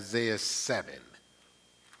 Isaiah 7.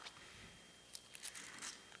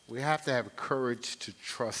 We have to have courage to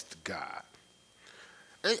trust God.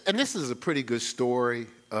 And this is a pretty good story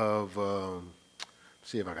of,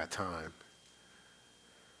 see if I got time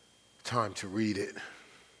to read it.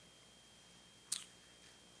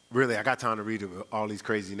 Really, I got time to read it with all these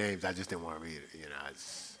crazy names. I just didn't want to read it. I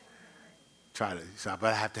just but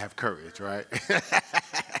I have to have courage, right?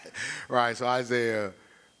 Right, so Isaiah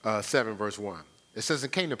 7, verse 1. It says,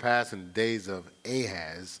 it came to pass in the days of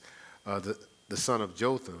Ahaz, the son of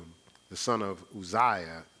Jotham, the son of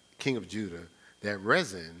Uzziah, king of Judah, that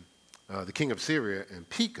Rezin, the king of Syria, and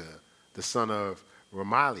Pekah, the son of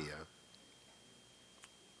Remaliah,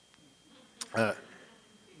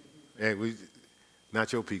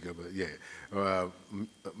 not your Pekah, but yeah,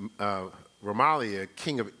 Remaliah,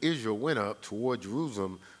 king of Israel, went up toward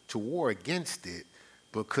Jerusalem to war against it,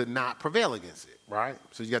 but could not prevail against it, right?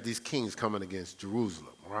 So you got these kings coming against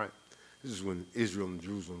Jerusalem, right? This is when Israel and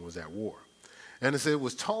Jerusalem was at war. And it said, it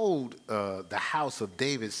was told the house of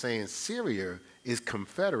David, saying, Syria is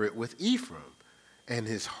confederate with Ephraim, and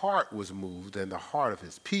his heart was moved, and the heart of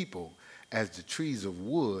his people, as the trees of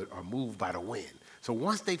wood are moved by the wind. So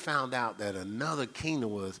once they found out that another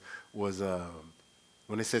kingdom was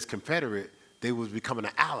when it says confederate, they was becoming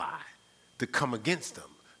an ally to come against them.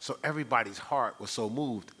 So everybody's heart was so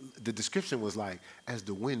moved. The description was like, as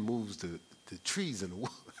the wind moves the trees in the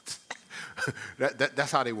woods.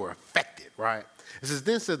 That's how they were affected, right? It says,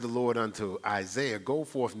 then said the Lord unto Isaiah, go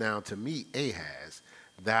forth now to meet Ahaz,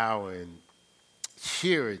 thou and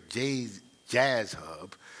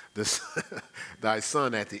Jazhub, thy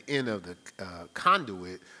son, at the end of the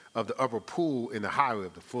conduit of the upper pool in the highway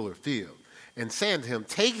of the fuller field. And saying to him,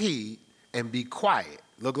 take heed and be quiet.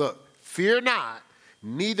 Look, fear not,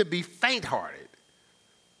 neither be faint-hearted.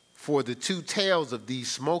 For the two tails of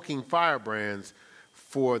these smoking firebrands,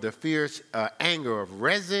 for the fierce anger of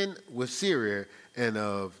Rezin with Syria and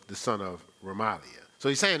of the son of Remaliah. So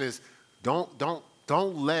he's saying is, don't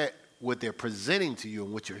let what they're presenting to you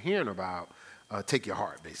and what you're hearing about take your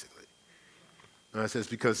heart, basically. It says,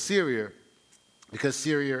 because Syria,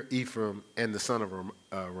 Ephraim, and the son of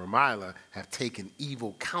Remaliah have taken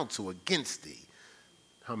evil counsel against thee.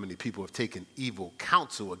 How many people have taken evil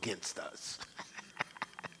counsel against us?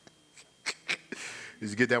 Did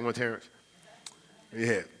you get that one, Terrence?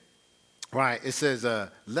 Yeah. Right. It says,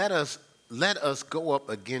 let us go up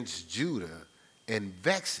against Judah and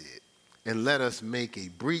vex it, and let us make a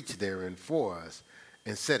breach therein for us,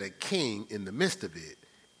 and set a king in the midst of it,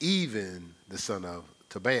 even the son of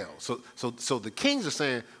Tabal. So the kings are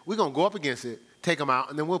saying, we're going to go up against it, take them out,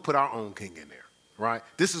 and then we'll put our own king in there, right?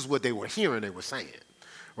 This is what they were hearing, they were saying,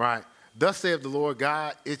 right? Thus saith the Lord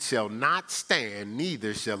God, it shall not stand,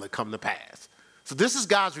 neither shall it come to pass. So this is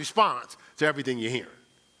God's response to everything you're hearing.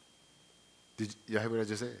 Did you hear what I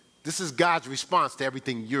just said? This is God's response to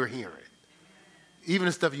everything you're hearing. Even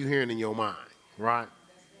the stuff you're hearing in your mind, right?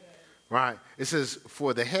 Right. It says,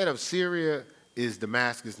 for the head of Syria is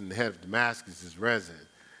Damascus, and the head of Damascus is Rezin.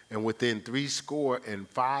 And within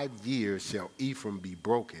 65 years shall Ephraim be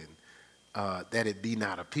broken, that it be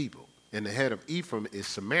not a people. And the head of Ephraim is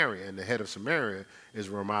Samaria, and the head of Samaria is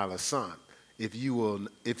Remaliah's son. If you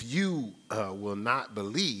will not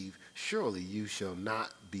believe, surely you shall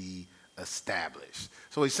not be established.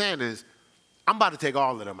 So he's saying is, I'm about to take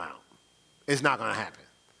all of them out. It's not going to happen.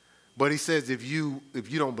 But he says, if you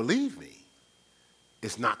don't believe me,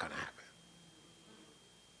 it's not going to happen.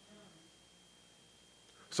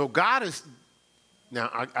 So God is, now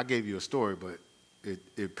I gave you a story, but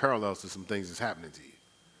it parallels to some things that's happening to you.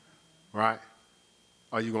 Right?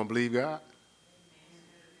 Are you going to believe God?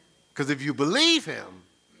 Because if you believe him,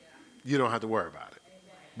 you don't have to worry about it.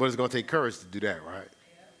 But it's going to take courage to do that,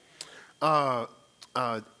 right?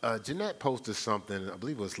 Jeanette posted something, I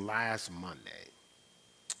believe it was last Monday.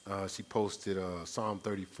 She posted Psalm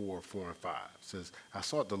 34, 4 and 5. It says, I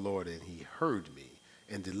sought the Lord and he heard me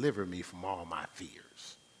and delivered me from all my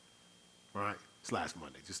fears. Right? It's last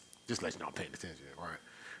Monday. Just let you know I'm paying attention, right?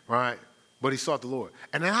 Right? But he sought the Lord.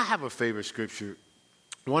 And then I have a favorite scripture.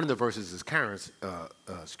 One of the verses is Karen's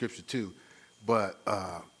scripture too. But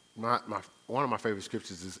one of my favorite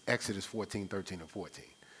scriptures is Exodus 14, 13, and 14.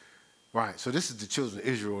 Right? So this is the children of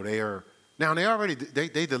Israel.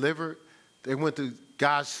 They delivered. They went through,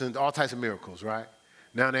 God sent all types of miracles, right?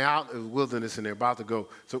 Now they're out in the wilderness and they're about to go.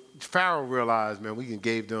 So Pharaoh realized, man, we can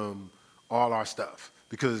gave them all our stuff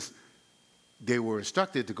because they were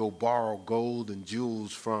instructed to go borrow gold and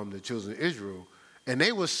jewels from the children of Israel. And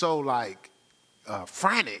they were so like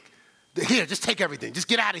frantic. Here, just take everything. Just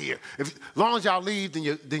get out of here. As long as y'all leave,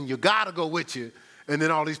 then your God will go with you, and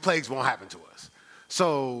then all these plagues won't happen to us.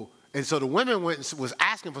 So the women went and was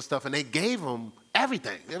asking for stuff, and they gave them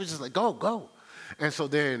everything. They was just like, go, go. And so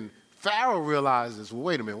then Pharaoh realizes, well,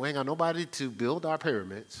 wait a minute, we ain't got nobody to build our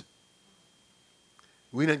pyramids.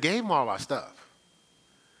 We done gave them all our stuff.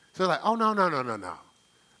 So they're like, oh, no.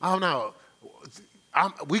 Oh, no,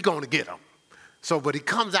 we going to get them. So, but he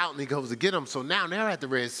comes out and he goes to get them. So now they're at the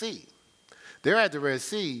Red Sea. They're at the Red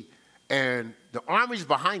Sea, and the army's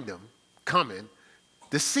behind them coming.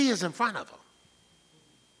 The sea is in front of them.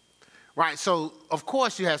 Right? So, of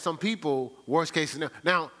course, you have some people, worst case scenario.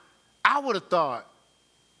 Now, I would have thought,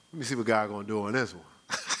 let me see what God's going to do on this one.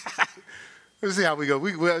 Let's see how we go.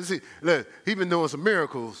 Let's see. Look, he's been doing some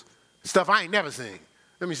miracles, stuff I ain't never seen.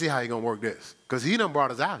 Let me see how he's going to work this. Because he done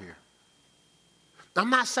brought us out here.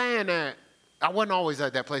 I'm not saying that I wasn't always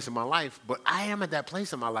at that place in my life, but I am at that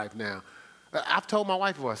place in my life now. I've told my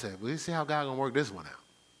wife before, I said, well, let's see how God's going to work this one out.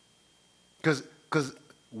 Because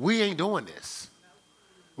we ain't doing this.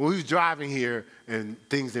 When we was driving here and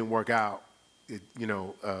things didn't work out,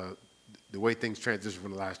 the way things transitioned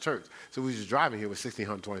from the last church. So we was just driving here with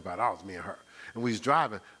 $1,625, me and her. And we was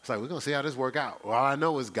driving. It's like, we're going to see how this work out. Well, all I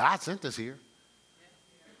know is God sent us here.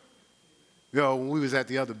 When we was at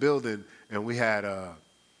the other building and we had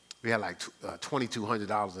like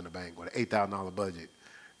 $2,200 in the bank with an $8,000 budget.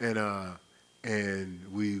 And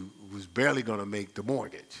we was barely going to make the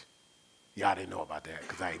mortgage. Y'all didn't know about that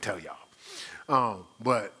because I ain't tell y'all.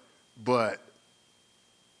 But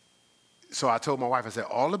so I told my wife, I said,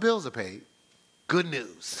 all the bills are paid. Good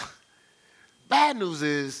news. Bad news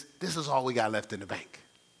is this is all we got left in the bank.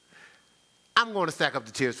 I'm going to stack up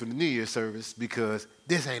the chairs for the New Year's service because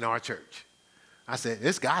this ain't our church. I said,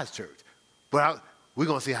 it's God's church. But we're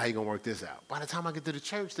going to see how you're going to work this out. By the time I get to the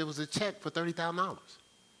church, there was a check for $30,000.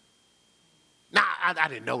 Now, I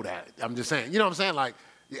didn't know that. I'm just saying. You know what I'm saying? Like,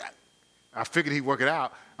 yeah, I figured he'd work it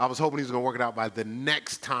out. I was hoping he was going to work it out by the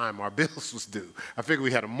next time our bills was due. I figured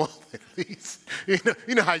we had a month at least.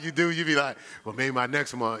 You know how you do. You be like, well, maybe my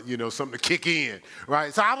next month, something to kick in,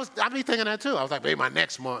 right? So I be thinking that too. I was like, maybe my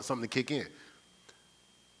next month, something to kick in.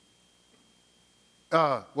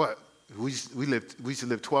 What? We used to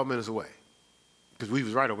live 12 minutes away because we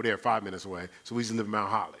was right over there, 5 minutes away. So we used to live in Mount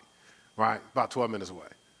Holly, right? About 12 minutes away.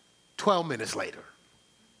 12 minutes later,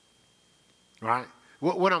 right?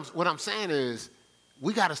 What I'm saying is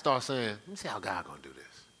we got to start saying, let me see how God going to do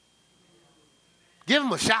this. Give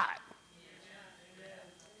him a shot.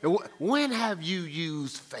 When have you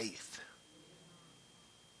used faith?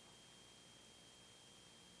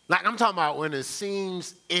 Like I'm talking about when it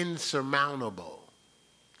seems insurmountable.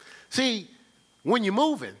 See, when you're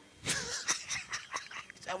moving,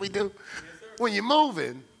 that's how we do. When you're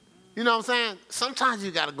moving, you know what I'm saying? Sometimes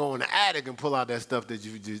you got to go in the attic and pull out that stuff that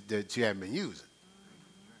you haven't been using.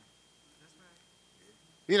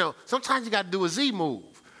 Sometimes you got to do a Z move.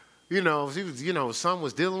 Son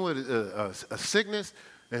was dealing with a sickness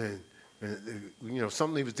and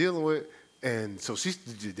something he was dealing with. And so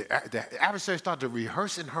the adversary started to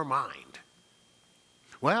rehearse in her mind.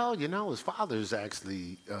 Well, his father's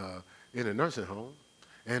actually in a nursing home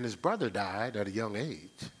and his brother died at a young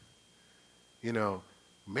age.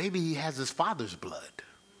 Maybe he has his father's blood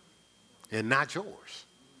and not yours.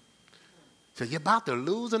 So you're about to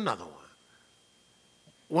lose another one.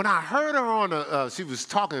 When I heard her she was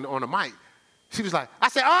talking on the mic, she was like, I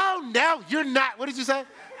said, oh, no, you're not. What did you say?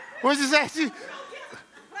 What did you say?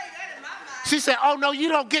 She said, oh, no, you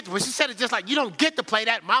don't get to. Well, she said it just like, you don't get to play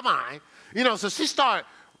that in my mind. So she started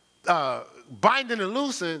binding and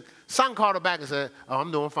loosing. Son called her back and said, oh, I'm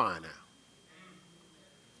doing fine now.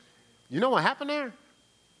 You know what happened there?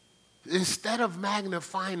 Instead of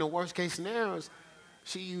magnifying the worst case scenarios,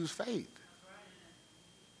 she used faith.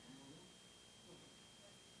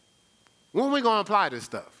 When are we going to apply this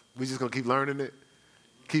stuff? We just going to keep learning it?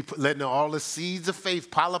 Keep letting all the seeds of faith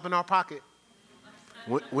pile up in our pocket?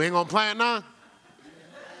 We ain't going to plant none?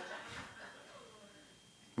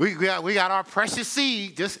 We got our precious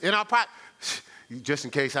seed just in our pocket. Just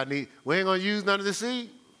in case we ain't going to use none of the seed?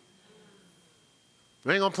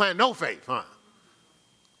 We ain't going to plant no faith, huh?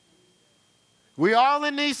 We all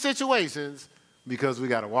in these situations because we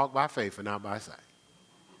got to walk by faith and not by sight.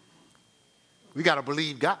 We got to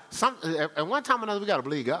believe God. At one time or another, we got to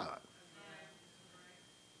believe God.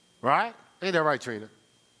 Right? Ain't that right, Trina?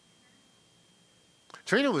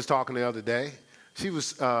 Trina was talking the other day. she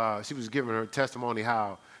was giving her testimony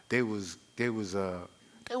how they were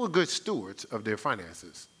good stewards of their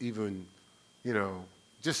finances, even,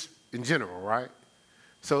 just in general, right?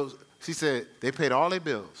 So she said they paid all their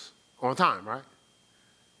bills on time, right?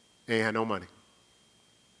 They ain't had no money,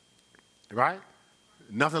 right?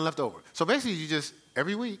 Nothing left over. So basically, you just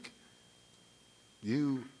every week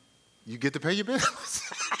you get to pay your bills.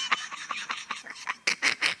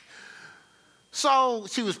 So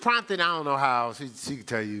she was prompted, I don't know how, she could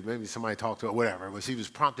tell you, maybe somebody talked to her, whatever, but she was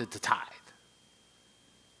prompted to tithe.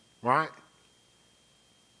 Right?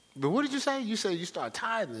 But what did you say? You said you start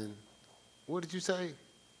tithing. What did you say?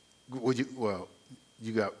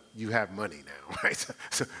 You have money now, right?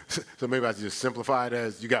 So maybe I should just simplify it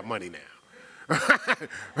as you got money now.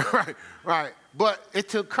 Right. But it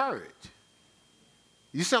took courage.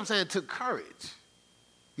 You see what I'm saying? It took courage.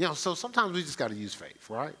 So sometimes we just got to use faith,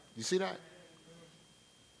 right? You see that?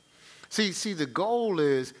 See, the goal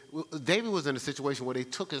is, David was in a situation where they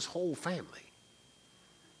took his whole family.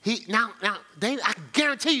 David, I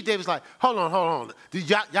guarantee you, David's like, hold on. Dude,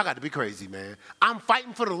 y'all got to be crazy, man. I'm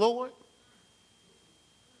fighting for the Lord.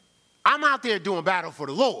 I'm out there doing battle for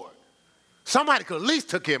the Lord. Somebody could at least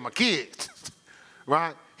took care of my kids,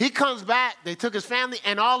 right? He comes back, they took his family,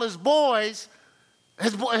 and all his boys,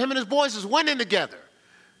 him and his boys is winning together.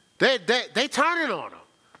 They turning on him.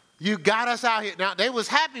 You got us out here. Now, they was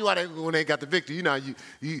happy when they got the victory.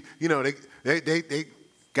 They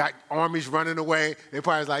got armies running away. They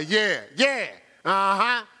probably was like, yeah,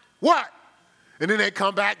 what? And then they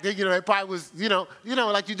come back. They probably was,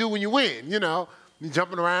 like you do when you win, you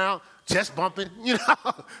jumping around, chest bumping,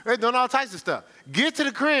 they're doing all types of stuff. Get to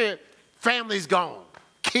the crib, family's gone.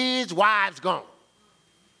 Kids, wives gone.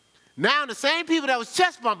 Now the same people that was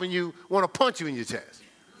chest bumping you want to punch you in your chest.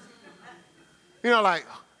 Like,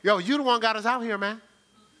 yo, you the one got us out here, man.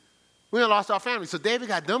 We done lost our family. So David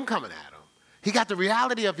got them coming at him. He got the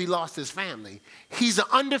reality of he lost his family. He's an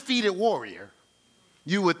undefeated warrior.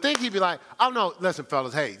 You would think he'd be like, oh, no, listen,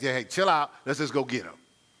 fellas, hey, chill out. Let's just go get him.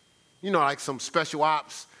 Like some special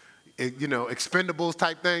ops, expendables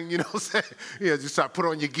type thing, what I'm saying? Just start put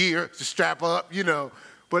on your gear, just strap up,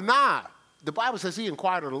 But nah, the Bible says he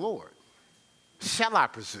inquired of the Lord. Shall I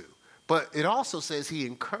pursue? But it also says he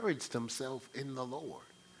encouraged himself in the Lord.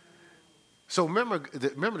 So remember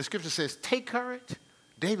the scripture says, take courage.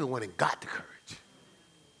 David went and got the courage.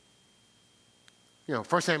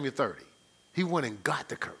 1 Samuel 30. He went and got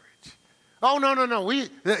the courage. Oh, no.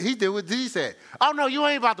 He did what he said. Oh, no, you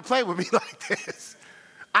ain't about to play with me like this.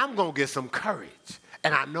 I'm going to get some courage,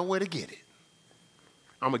 and I know where to get it.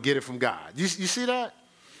 I'm going to get it from God. You see that?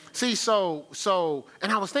 See, so,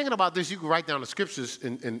 and I was thinking about this. You can write down the scriptures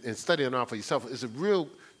and study them out for yourself. It's a real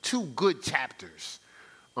two good chapters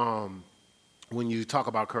when you talk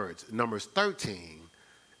about courage. Numbers 13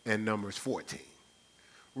 and Numbers 14.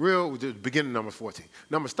 The beginning of Numbers 14.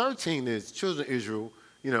 Numbers 13 is children of Israel,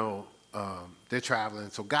 they're traveling.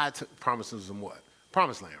 So God promises them what?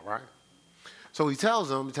 Promised land, right? So he tells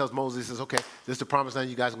Moses, he says, okay, this is the promised land.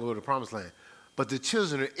 You guys can go to the promised land. But the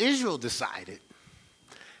children of Israel decided,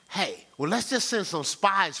 hey, well, let's just send some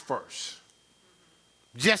spies first,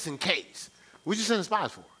 just in case. What you sending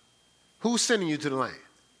spies for? Who's sending you to the land?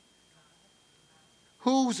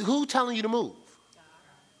 Who telling you to move?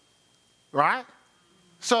 Right?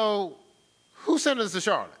 So who sent us to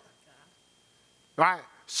Charlotte? Right?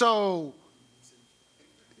 So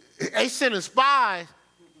they sending spies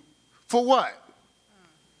for what?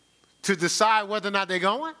 To decide whether or not they're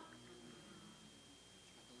going?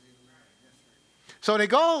 So they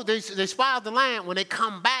go, they spy out the land. When they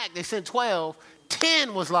come back, they sent 12.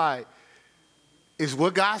 10 was like, it's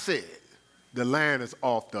what God said. The land is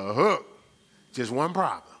off the hook. Just one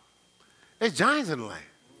problem. There's giants in the land.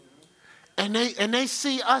 And they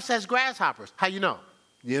see us as grasshoppers. How you know?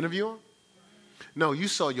 You interview them? No, you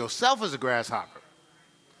saw yourself as a grasshopper.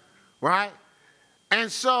 Right?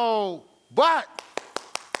 And so, but,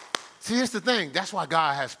 see, here's the thing. That's why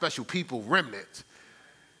God has special people, remnants.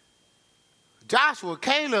 Joshua,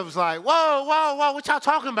 Caleb's like, whoa, what y'all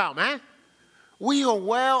talking about, man? We are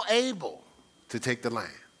well able to take the land.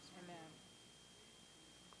 Amen.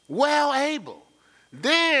 Well able.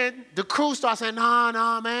 Then the crew starts saying,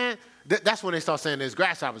 nah, man. That's when they start saying there's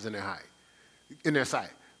grasshoppers in their sight.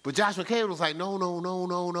 But Joshua and Caleb was like,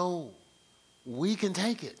 no. We can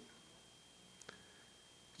take it.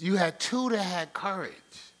 You had 2 that had courage.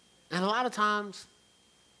 And a lot of times,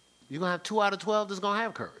 you're going to have 2 out of 12 that's going to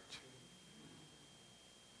have courage.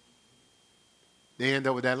 They end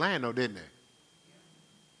up with that land, though, didn't they?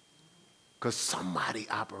 Because somebody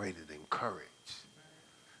operated in courage.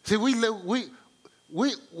 See,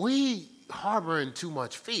 harboring too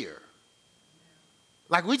much fear.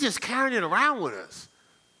 Like we just carrying it around with us.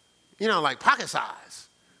 Like pocket size.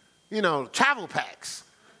 Travel packs.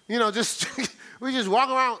 Just we just walk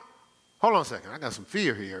around. Hold on a second. I got some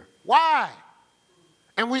fear here. Why?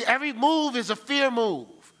 And every move is a fear move.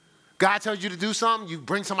 God tells you to do something, you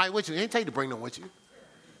bring somebody with you. He ain't tell you to bring them with you.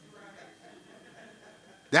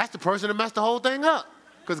 That's the person that messed the whole thing up.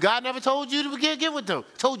 Because God never told you to get with them.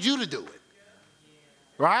 Told you to do it.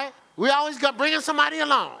 Right? We always got bringing somebody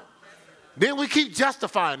along. Then we keep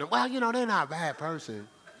justifying them. Well, they're not a bad person.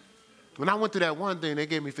 When I went through that one thing, they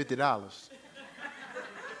gave me $50.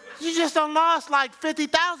 You just done lost like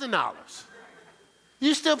 $50,000.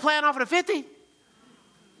 You still playing off of the 50?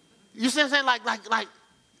 You see what I'm saying? Like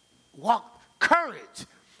walk courage.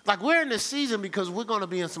 Like we're in this season because we're going to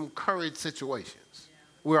be in some courage situations.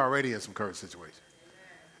 We're already in some courage situations.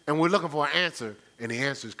 And we're looking for an answer, and the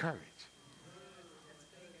answer is courage.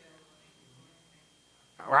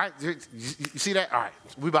 All right? You see that? All right.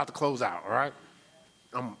 We're about to close out, all right?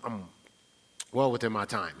 I'm well within my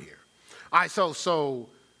time here. All right, so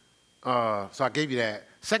I gave you that.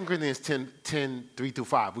 2 Corinthians 10, 3 through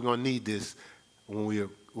 5. We're going to need this when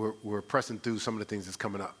we're pressing through some of the things that's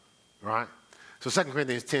coming up, all right? So 2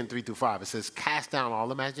 Corinthians 10, 3 through 5, it says, cast down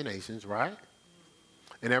all imaginations, right?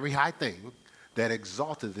 And every high thing that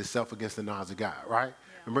exalted itself against the knowledge of God, right?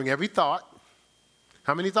 Yeah. And bring every thought,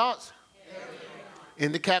 how many thoughts?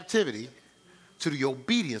 Into captivity to the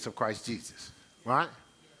obedience of Christ Jesus, right?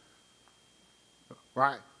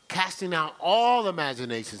 Right? Casting out all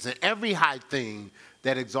imaginations and every high thing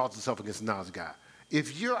that exalts itself against the knowledge of God.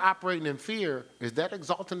 If you're operating in fear, is that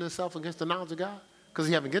exalting itself against the knowledge of God? Because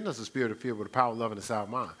he haven't given us a spirit of fear, but a power, love, and a sound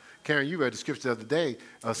mind. Karen, you read the scripture the other day,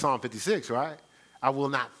 Psalm 56, right? I will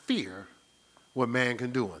not fear what man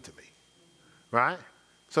can do unto me, right?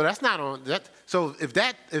 So that's not on that. So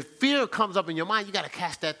if fear comes up in your mind, you got to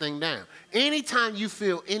cast that thing down. Anytime you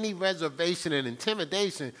feel any reservation and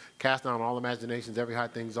intimidation, cast down all imaginations, every high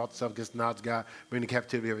thing exalts itself against the knowledge of God, bring to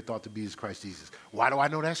captivity every thought to be as Christ Jesus. Why do I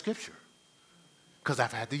know that scripture? Because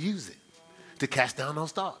I've had to use it to cast down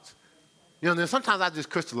those thoughts. Then sometimes I just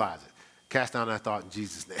crystallize it. Cast down that thought in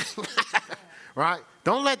Jesus' name. Right?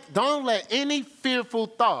 Don't let any fearful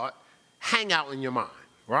thought hang out in your mind.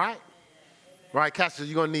 Right? Right, Castor,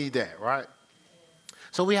 you're going to need that, right?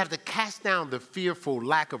 So we have to cast down the fearful,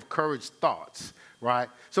 lack of courage thoughts, right?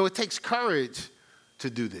 So it takes courage to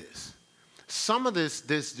do this. Some of this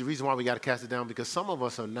the reason why we got to cast it down, because some of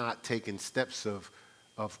us are not taking steps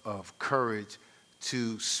of courage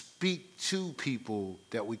to speak to people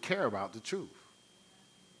that we care about the truth.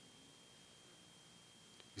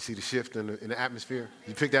 You see the shift in the atmosphere?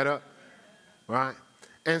 You pick that up? Right?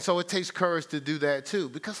 And so it takes courage to do that too,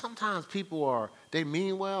 because sometimes people they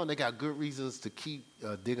mean well and they got good reasons to keep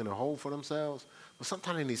digging a hole for themselves, but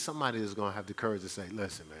sometimes they need somebody that's going to have the courage to say,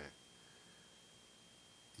 listen, man,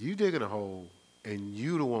 you digging a hole and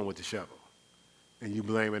you the one with the shovel, and you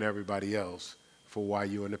blaming everybody else for why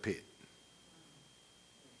you're in the pit.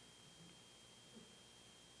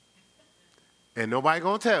 And nobody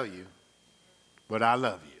going to tell you, but I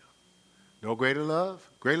love you. No greater love.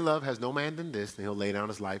 Greater love has no man than this, and he'll lay down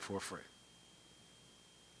his life for a friend.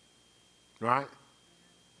 Right?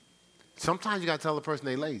 Sometimes you got to tell the person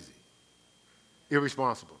they lazy,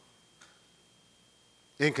 irresponsible,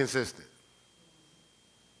 inconsistent.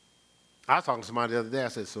 I was talking to somebody the other day. I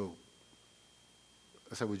said,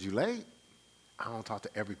 was you late? I don't talk to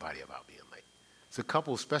everybody about being late. It's a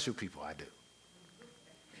couple of special people I do.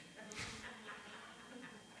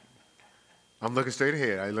 I'm looking straight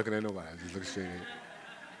ahead. I ain't looking at nobody. I'm just looking straight ahead.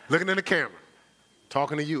 Looking in the camera.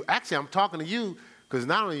 Talking to you. Actually, I'm talking to you because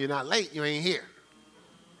not only you're not late, you ain't here.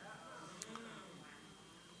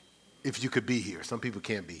 If you could be here. Some people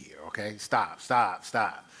can't be here, okay? Stop.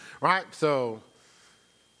 Right? So,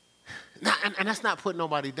 and that's not putting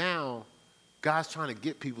nobody down. God's trying to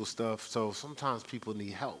get people stuff, so sometimes people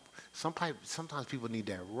need help. Sometimes people need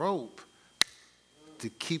that rope to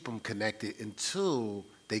keep them connected until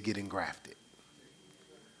they get engrafted.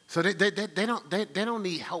 So they don't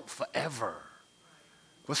need help forever.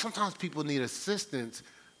 But sometimes people need assistance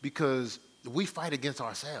because we fight against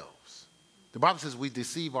ourselves. The Bible says we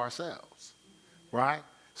deceive ourselves, right?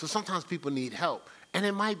 So sometimes people need help. And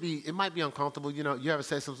it might be uncomfortable. You ever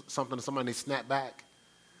say something to somebody and they snap back?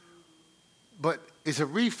 But it's a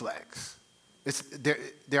reflex.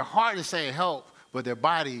 Their heart is saying help, but their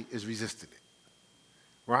body is resisting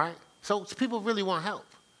it, right? So people really want help.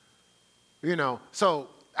 So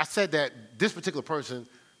I said that this particular person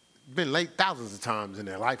been late thousands of times in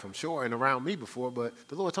their life, I'm sure, and around me before, but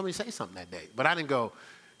the Lord told me to say something that day. But I didn't go,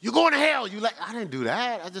 You're going to hell. I didn't do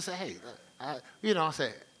that. I just said, hey, I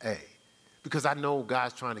said, hey, because I know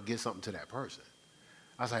God's trying to get something to that person.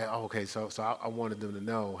 I was like, oh, okay, so I wanted them to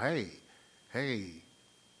know, hey,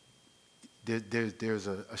 there's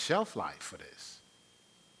a shelf life for this.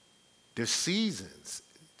 There's seasons.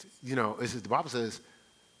 The Bible says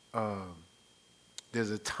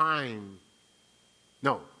there's a time.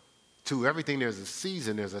 No, to everything there's a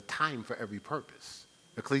season, there's a time for every purpose.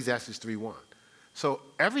 Ecclesiastes 3:1. So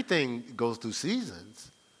everything goes through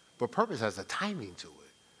seasons, but purpose has a timing to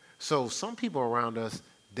it. So some people around us,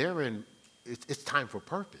 it's time for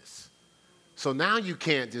purpose. So now you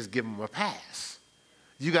can't just give them a pass.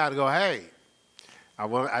 You got to go, hey, I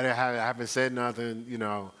haven't said nothing,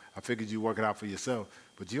 I figured you work it out for yourself.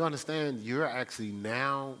 But you understand you're actually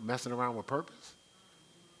now messing around with purpose?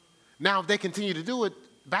 Now, if they continue to do it,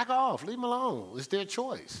 back off, leave them alone. It's their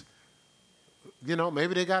choice.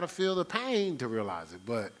 Maybe they got to feel the pain to realize it.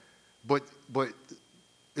 But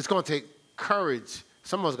it's going to take courage.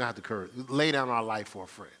 Some of us are going to have to lay down our life for a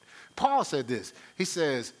friend. Paul said this. He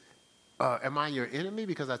says, am I your enemy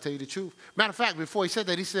because I tell you the truth? Matter of fact, before he said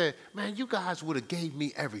that, he said, man, you guys would have gave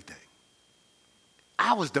me everything.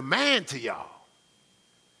 I was the man to y'all.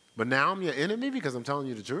 But now I'm your enemy because I'm telling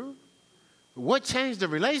you the truth? What changed the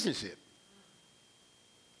relationship?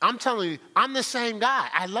 I'm telling you, I'm the same guy.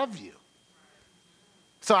 I love you.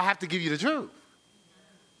 So I have to give you the truth.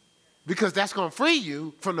 Because that's going to free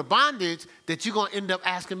you from the bondage that you're going to end up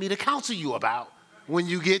asking me to counsel you about when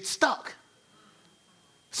you get stuck.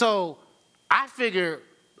 So I figure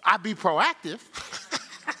I'd be proactive.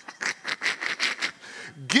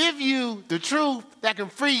 Give you the truth that can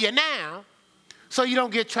free you now so you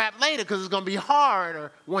don't get trapped later because it's going to be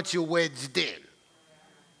harder once you're wedged in.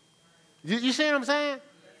 You see what I'm saying?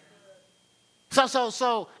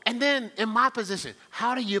 So, and then in my position,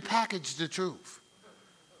 how do you package the truth?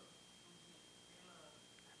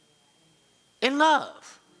 In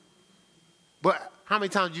love. But how many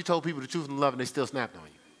times you told people the truth in love and they still snapped on you?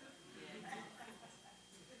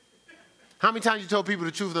 How many times you told people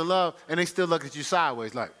the truth in love and they still look at you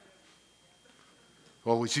sideways like,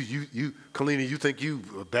 well, you, Kalina, you think you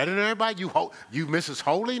are better than everybody? You Mrs.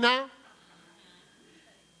 Holy now?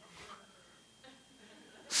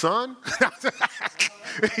 Son?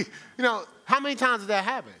 How many times did that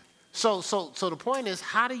happen? So the point is,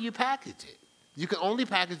 how do you package it? You can only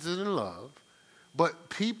package it in love, but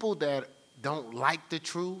people that don't like the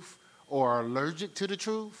truth or are allergic to the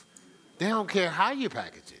truth, they don't care how you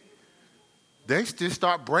package it. They just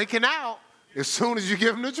start breaking out as soon as you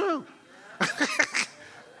give them the truth.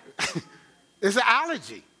 It's an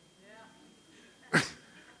allergy.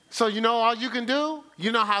 So all you can do?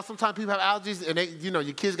 You know how sometimes people have allergies and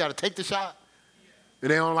your kids got to take the shot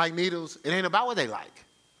and they don't like needles? It ain't about what they like.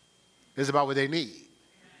 It's about what they need.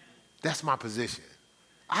 That's my position.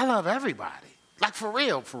 I love everybody. Like for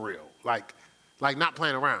real. Like not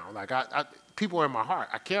playing around. Like people are in my heart.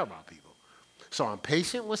 I care about people. So I'm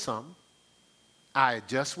patient with some. I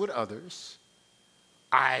adjust with others.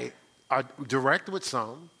 I direct with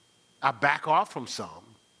some. I back off from some.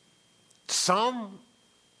 Some,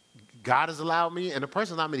 God has allowed me, and the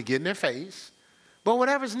person allowed me to get in their face. But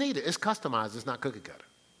whatever's needed, it's customized. It's not cookie cutter.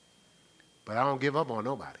 But I don't give up on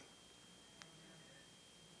nobody.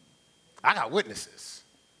 I got witnesses.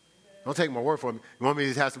 Don't take my word for me. You want me to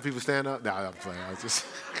just have some people stand up? No, I'm playing. I just...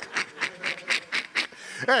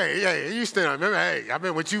 Hey, you stand up. Remember, hey, I've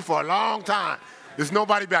been with you for a long time. There's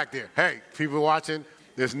nobody back there. Hey, people watching,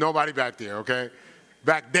 there's nobody back there, okay?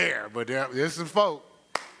 Back there, but there's some folk.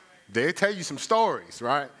 They tell you some stories,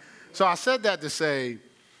 right? So I said that to say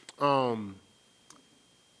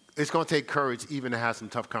it's going to take courage even to have some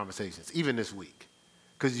tough conversations, even this week,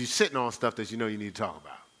 because you're sitting on stuff that you know you need to talk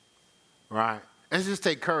about, right? And it's just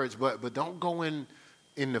take courage, but don't go in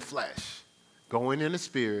the flesh. Go in the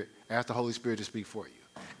spirit, ask the Holy Spirit to speak for you.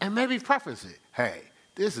 And maybe preference it. Hey,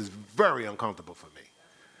 this is very uncomfortable for me.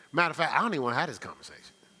 Matter of fact, I don't even want to have this conversation.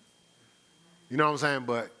 You know what I'm saying?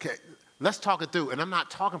 But let's talk it through. And I'm not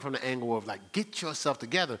talking from the angle of like, get yourself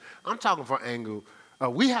together. I'm talking from an angle,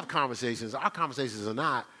 we have conversations. Our conversations are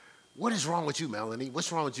not, what is wrong with you, Melanie?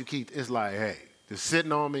 What's wrong with you, Keith? It's like, hey, just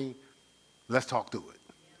sitting on me, let's talk through it.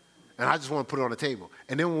 And I just want to put it on the table.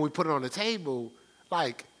 And then when we put it on the table,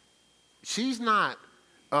 like, she's not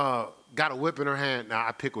got a whip in her hand. Now,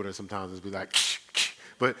 I pick with her sometimes and be like,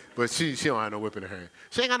 but she don't have no whip in her hand.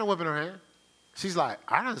 She ain't got no whip in her hand. She's like,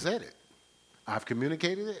 I done said it. I've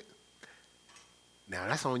communicated it. Now,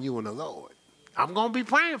 that's on you and the Lord. I'm going to be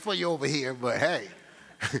praying for you over here, but hey.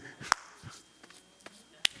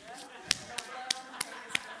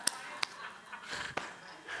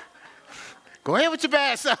 Go ahead with your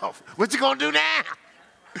bad self. What you going to do now?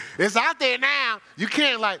 It's out there now. You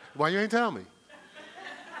can't why you ain't tell me?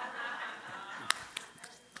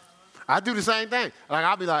 I do the same thing.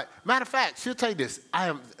 I'll be like, matter of fact, she'll take this.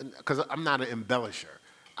 Because I'm not an embellisher.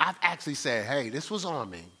 I've actually said, hey, this was on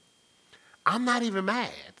me. I'm not even mad.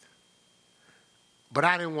 But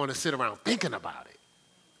I didn't want to sit around thinking about it.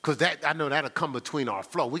 Because I know that'll come between our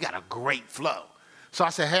flow. We got a great flow. So I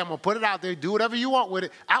said, hey, I'm going to put it out there. Do whatever you want with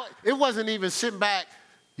it. It wasn't even sitting back,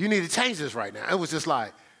 you need to change this right now. It was just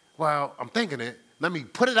like, well, I'm thinking it. Let me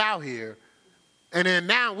put it out here. And then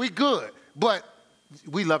now we good. But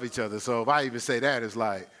we love each other. So if I even say that, it's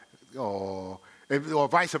like, oh. Or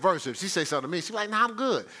vice versa. If she say something to me, she's like, nah, I'm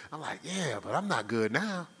good. I'm like, yeah, but I'm not good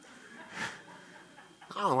now.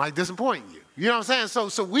 I don't like disappointing you. You know what I'm saying?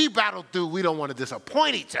 So we battle through, we don't want to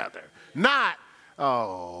disappoint each other. Not,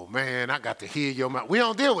 oh, man, I got to hear your mouth. We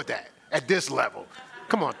don't deal with that at this level.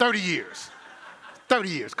 Come on, 30 years. 30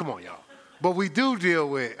 years, come on, y'all. But we do deal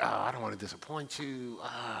with, oh, I don't want to disappoint you,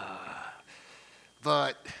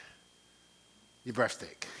 but your breath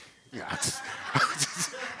stink. Yeah,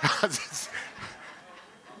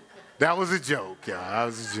 that was a joke, y'all. That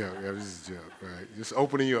was a joke, right? Just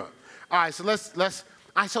opening you up. All right, so let's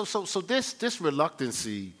all right, so this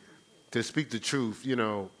reluctancy to speak the truth,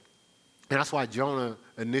 and that's why Jonah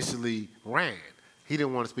initially ran. He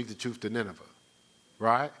didn't want to speak the truth to Nineveh,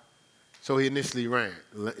 right? So he initially ran.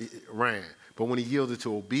 But when he yielded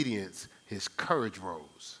to obedience, his courage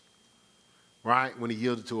rose, right? When he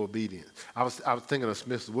yielded to obedience. I was thinking of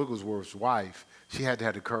Smith Wigglesworth's wife. She had to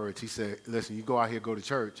have the courage. He said, listen, you go out here, go to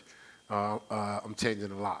church. I'm changing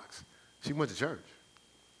the locks. She went to church.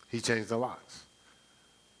 He changed the locks.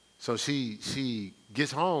 So she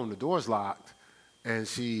gets home, the door's locked, and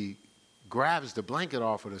she grabs the blanket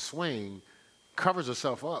off of the swing, covers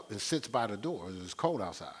herself up, and sits by the door. It's cold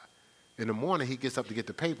outside. In the morning, he gets up to get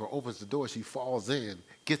the paper, opens the door, she falls in,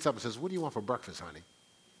 gets up and says, what do you want for breakfast, honey?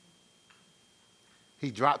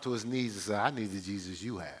 He dropped to his knees and said, I need the Jesus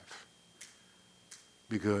you have.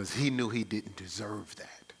 Because he knew he didn't deserve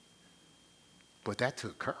that. But that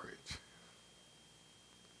took courage.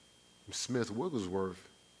 Smith Wigglesworth,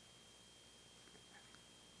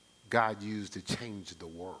 God used to change the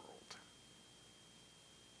world.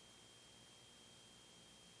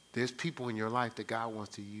 There's people in your life that God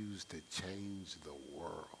wants to use to change the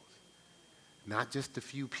world. Not just the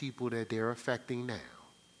few people that they're affecting now,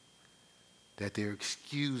 that they're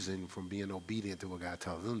excusing from being obedient to what God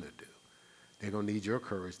tells them to do. They're going to need your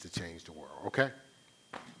courage to change the world, okay?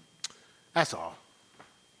 That's all.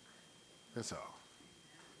 That's all.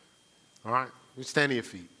 All right? You stand on your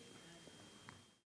feet.